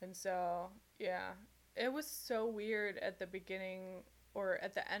 And so, yeah, it was so weird at the beginning or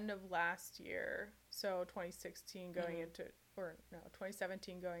at the end of last year. So 2016 going into, or no,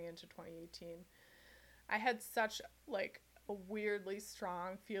 2017 going into 2018. I had such like a weirdly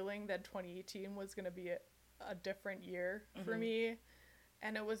strong feeling that 2018 was going to be a different year for me.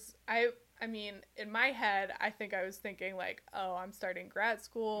 And it was, I mean, in my head, I think I was thinking like, oh, I'm starting grad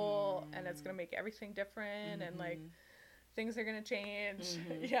school and it's going to make everything different and like things are going to change.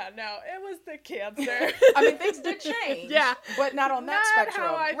 Yeah, no, it was the cancer. I mean, things did change. Yeah. But not on that Not spectrum.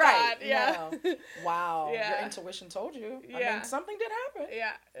 how I right. thought, yeah. No. Wow. Yeah. Your intuition told you. I Yeah. mean, something did happen.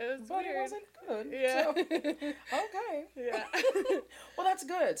 Yeah, it was But weird. it wasn't good. Yeah. So, okay. Yeah. Well, that's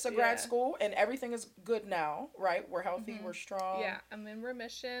good. So grad Yeah. school and everything is good now, right? We're healthy. We're strong. Yeah, I'm in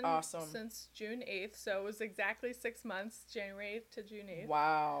remission Awesome. since June 8th, so it was exactly 6 months, January 8th to June 8th.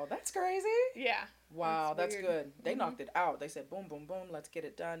 Wow. That's crazy. Yeah. Wow. That's weird. good. They knocked it out. They said, boom, boom, boom. Let's get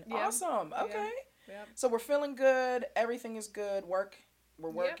it done. Yeah. Awesome. Yeah. Okay. Yep. So we're feeling good. Everything is good. We're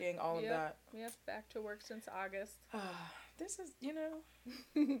Yep. working, all of Yep. that. Yep, back to work since August. This is,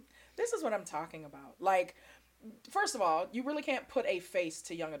 this is what I'm talking about. Like, first of all, you really can't put a face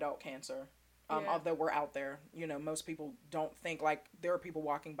to young adult cancer. Yeah. Although we're out there, most people don't think, like, there are people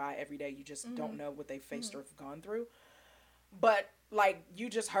walking by every day. You just don't know what they faced or have gone through. But, like, you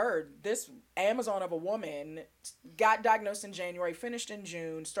just heard, this Amazon of a woman got diagnosed in January, finished in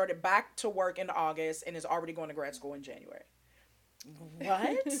June, started back to work in August, and is already going to grad school in January.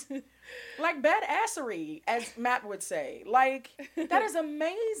 What? Like badassery, as Matt would say. Like, that is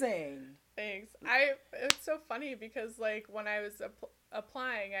amazing. Thanks. It's so funny because like when I was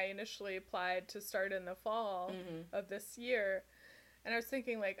applying, I initially applied to start in the fall of this year. And I was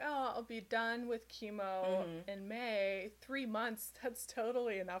thinking like, oh, I'll be done with chemo in May. 3 months, that's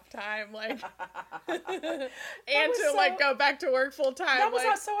totally enough time. Like, and to like go back to work full time. That was like,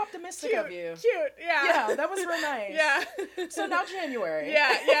 not so optimistic of you. Cute, yeah. Yeah, that was real nice. Yeah. So now January.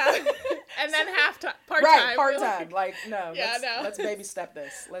 Yeah. And then half-time, part-time. Right, part-time. Like, no, Yeah, let's baby step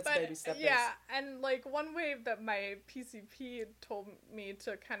this. Let's baby step this. Yeah, and like one way that my PCP told me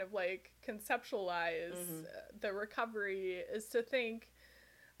to kind of like conceptualize the recovery is to think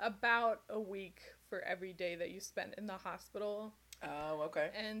about a week for every day that you spent in the hospital. Oh, okay.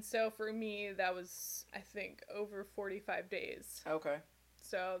 And so for me, that was, I think, over 45 days. Okay.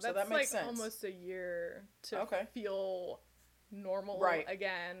 So that that's makes like sense. almost a year to Okay. feel normal Right.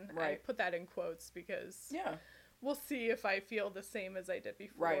 again. I Right. put that in quotes because Yeah. we'll see if I feel the same as I did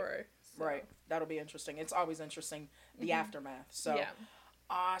before. Right. So. Right. That'll be interesting. It's always interesting, the aftermath. So Yeah.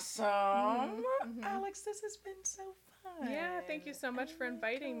 awesome. Alex, this has been so fun. Yeah, thank you so much for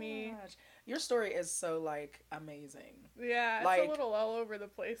inviting me. Gosh. Your story is so, like, amazing. Yeah, it's Like- a little all over the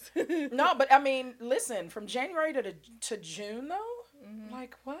place. No, but I mean, listen, from January to June, though,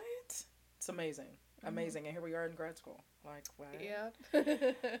 like, what? It's amazing. Amazing. And here we are in grad school. Like, what? Yeah.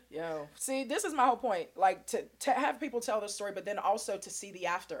 Yo, see, this is my whole point. Like, to have people tell the story, but then also to see the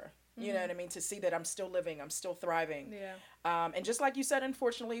after. You know what I mean? To see that I'm still living, I'm still thriving. Yeah. And just like you said,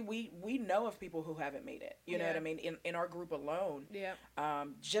 unfortunately, we know of people who haven't made it. You know Yeah. what I mean? In our group alone. Yeah.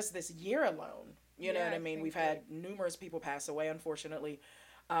 Just this year alone. You know Yeah, what I I mean? think We've had numerous people pass away, unfortunately.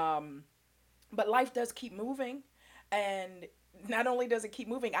 But life does keep moving. And not only does it keep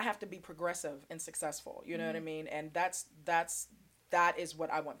moving, I have to be progressive and successful. You know what I mean? And that is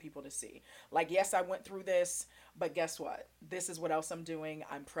what I want people to see. Like, yes, I went through this, but guess what? This is what else I'm doing.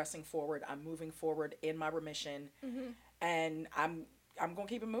 I'm pressing forward. I'm moving forward in my remission. And I'm going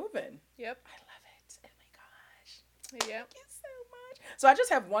to keep it moving. Yep. I love it. Oh my gosh. Yep. Thank you so much. So I just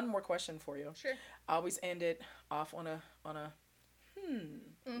have one more question for you. Sure. I always end it off on a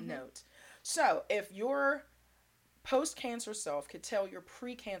note. So if your post-cancer self could tell your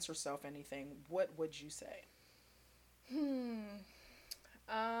pre-cancer self anything, what would you say?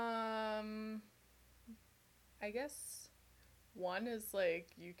 I guess one is like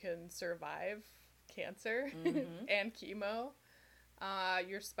you can survive cancer and chemo.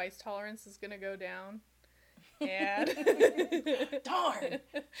 Your spice tolerance is gonna go down. And Darn.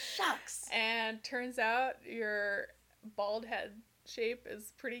 Shucks. And turns out your bald head shape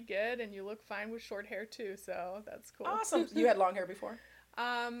is pretty good and you look fine with short hair too, so that's cool. Awesome. You had long hair before?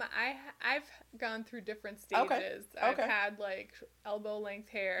 I've gone through different stages. Okay. I've had like elbow length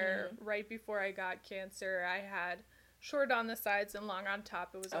hair right before I got cancer. I had short on the sides and long on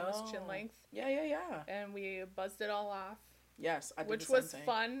top. It was almost chin length. Yeah. And we buzzed it all off. Yes, I did Which the same was thing.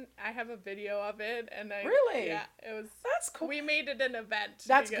 fun. I have a video of it, and Really? Yeah, it was. That's cool. We made it an event.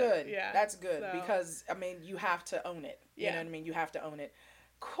 That's because- good. Yeah, That's good so- because I mean you have to own it. You Yeah. know what I mean? You have to own it.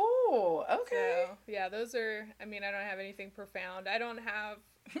 Cool. Okay. So, yeah, those are. I mean, I don't have anything profound. I don't have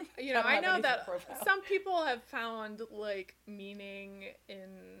You know, I have know anything that profound. some people have found like meaning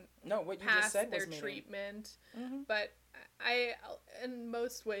in what you just past said was their meaning. treatment, Mhm. but in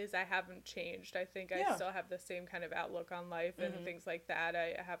most ways, I haven't changed. I think I still have the same kind of outlook on life and things like that.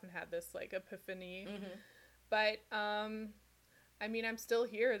 I haven't had this like epiphany, but I mean, I'm still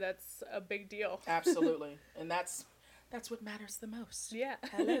here. That's a big deal. Absolutely, and that's what matters the most. Yeah.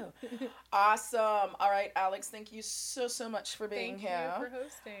 Hello. Awesome. All right, Alex, thank you so much for being Thank here. you for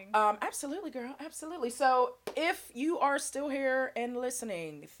hosting. Absolutely, girl. Absolutely. So if you are still here and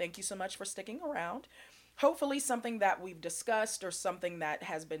listening, thank you so much for sticking around. Hopefully something that we've discussed or something that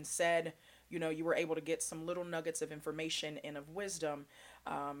has been said, you know, you were able to get some little nuggets of information and of wisdom.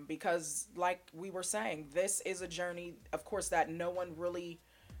 Because like we were saying, this is a journey, of course, that no one really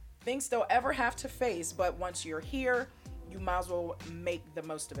thinks they'll ever have to face. But once you're here, you might as well make the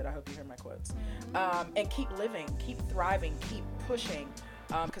most of it. I hope you hear my quotes. And keep living, keep thriving, keep pushing,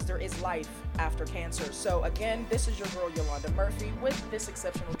 because there is life after cancer. So again, this is your girl Yolanda Murphy with This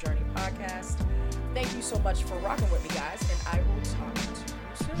Exceptional Journey podcast. Thank you so much for rocking with me, guys, and I will talk to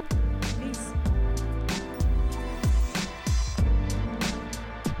you soon.